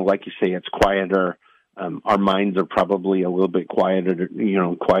 Like you say, it's quieter. Our minds are probably a little bit quieted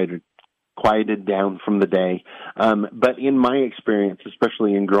down from the day. But in my experience,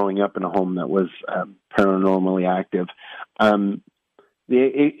 especially in growing up in a home that was paranormally active,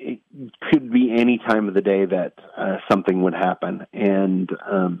 it could be any time of the day that something would happen. And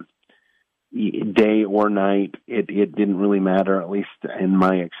day or night, it didn't really matter, at least in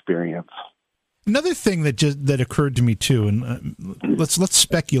my experience. Another thing that occurred to me too, and let's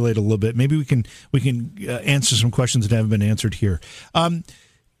speculate a little bit. Maybe we can answer some questions that haven't been answered here. I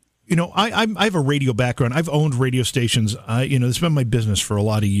have a radio background. I've owned radio stations. It's been my business for a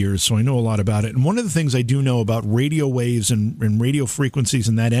lot of years, so I know a lot about it. And one of the things I do know about radio waves and radio frequencies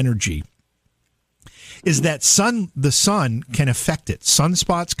and that energy is that the sun can affect it.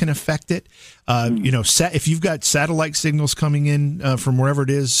 Sunspots can affect it. If you've got satellite signals coming in from wherever it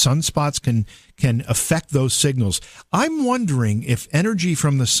is, sunspots can affect those signals. I'm wondering if energy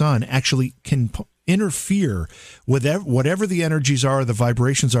from the sun actually can interfere with whatever the energies are, the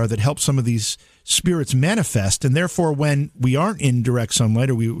vibrations are that help some of these spirits manifest, and therefore when we aren't in direct sunlight,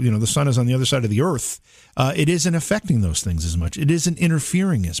 or the sun is on the other side of the earth, it isn't affecting those things as much. It isn't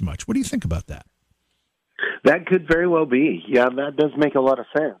interfering as much. What do you think about that? That could very well be. Yeah, that does make a lot of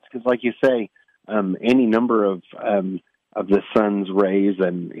sense because, like you say, any number of the sun's rays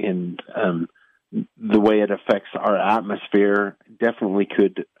and the way it affects our atmosphere definitely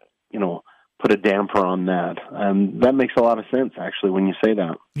could, put a damper on that. That makes a lot of sense, actually, when you say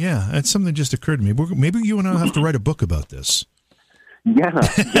that. Yeah, that's something that just occurred to me. Maybe you and I will have to write a book about this.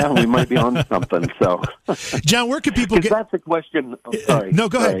 Yeah, we might be on something. So, John, where can people get? That's a question. Oh, sorry, no,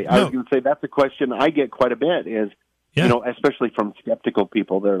 go ahead. I was going to say that's a question I get quite a bit. Especially from skeptical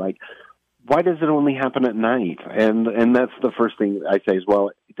people. They're like, "Why does it only happen at night?" And that's the first thing I say is,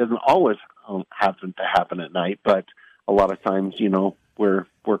 well, it doesn't always happen to happen at night, but a lot of times, we're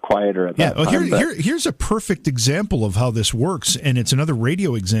quieter at that time. Here's a perfect example of how this works, and it's another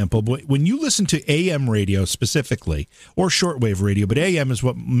radio example. But when you listen to AM radio specifically, or shortwave radio, but AM is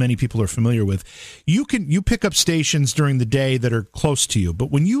what many people are familiar with, you pick up stations during the day that are close to you. But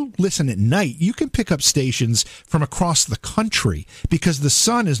when you listen at night, you can pick up stations from across the country because the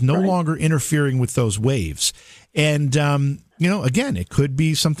sun is no longer interfering with those waves. And, again, it could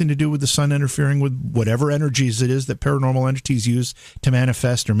be something to do with the sun interfering with whatever energies it is that paranormal entities use to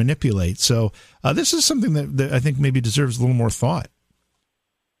manifest or manipulate. So this is something that I think maybe deserves a little more thought.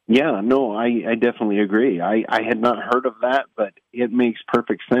 Yeah, no, I definitely agree. I had not heard of that, but it makes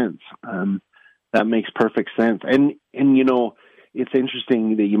perfect sense. That makes perfect sense. And it's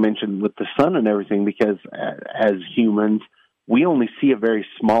interesting that you mentioned with the sun and everything because as humans, we only see a very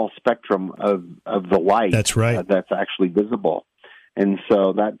small spectrum of the light. That's right. That's actually visible. And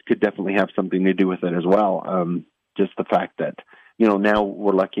so that could definitely have something to do with it as well. Just the fact that, now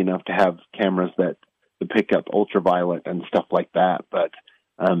we're lucky enough to have cameras that pick up ultraviolet and stuff like that. But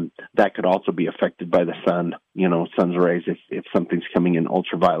that could also be affected by the sun, sun's rays if something's coming in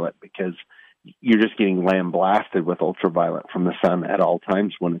ultraviolet, because you're just getting lambasted with ultraviolet from the sun at all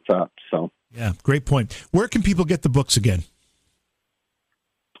times when it's up. So, yeah, great point. Where can people get the books again?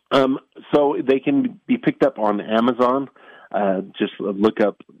 So they can be picked up on Amazon. Just look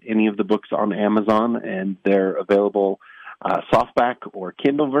up any of the books on Amazon, and they're available softback or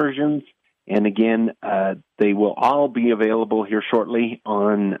Kindle versions. And again, they will all be available here shortly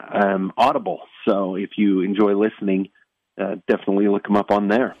on Audible. So if you enjoy listening, definitely look them up on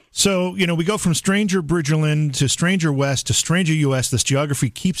there. So, we go from Stranger Bridgerland to Stranger West to Stranger U.S. This geography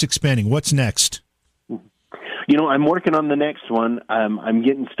keeps expanding. What's next? I'm working on the next one. I'm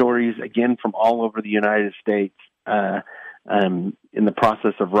getting stories, again, from all over the United States. I'm in the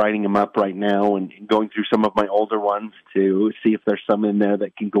process of writing them up right now and going through some of my older ones to see if there's some in there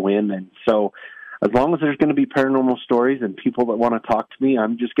that can go in. And so as long as there's going to be paranormal stories and people that want to talk to me,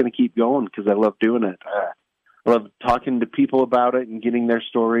 I'm just going to keep going because I love doing it. I love talking to people about it and getting their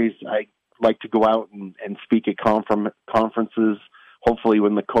stories. I like to go out and speak at conferences. Hopefully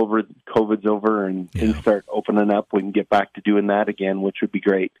when the COVID's over and things start opening up, we can get back to doing that again, which would be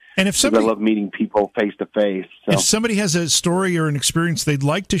great. And I love meeting people face to face. If somebody has a story or an experience they'd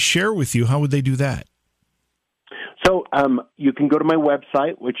like to share with you, how would they do that? So you can go to my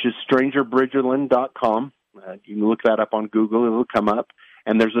website, which is strangerbridgerland.com. You can look that up on Google; it'll come up.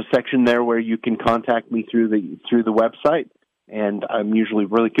 And there's a section there where you can contact me through the website. And I'm usually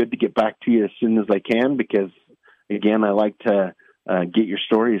really good to get back to you as soon as I can because, again, I like to get your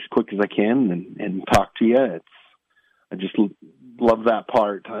story as quick as I can and talk to you. I just love that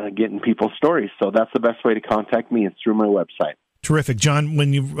part, getting people's stories. So that's the best way to contact me is through my website. Terrific. John,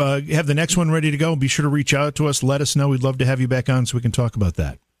 when you have the next one ready to go, be sure to reach out to us. Let us know. We'd love to have you back on so we can talk about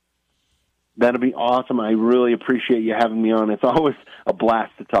that. That'd be awesome. I really appreciate you having me on. It's always a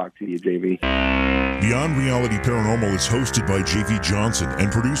blast to talk to you, JV. Beyond Reality Paranormal is hosted by JV Johnson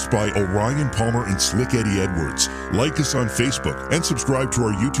and produced by Orion Palmer and Slick Eddie Edwards. Like us on Facebook and subscribe to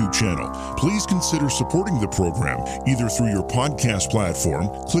our YouTube channel. Please consider supporting the program either through your podcast platform,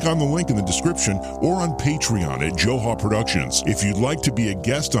 click on the link in the description, or on Patreon at Joha Productions. If you'd like to be a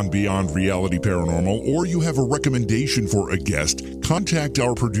guest on Beyond Reality Paranormal or you have a recommendation for a guest, contact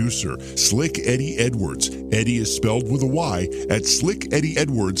our producer, Slick Eddie Edwards. Eddie is spelled with a Y at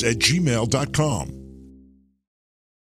slickeddieedwards@gmail.com.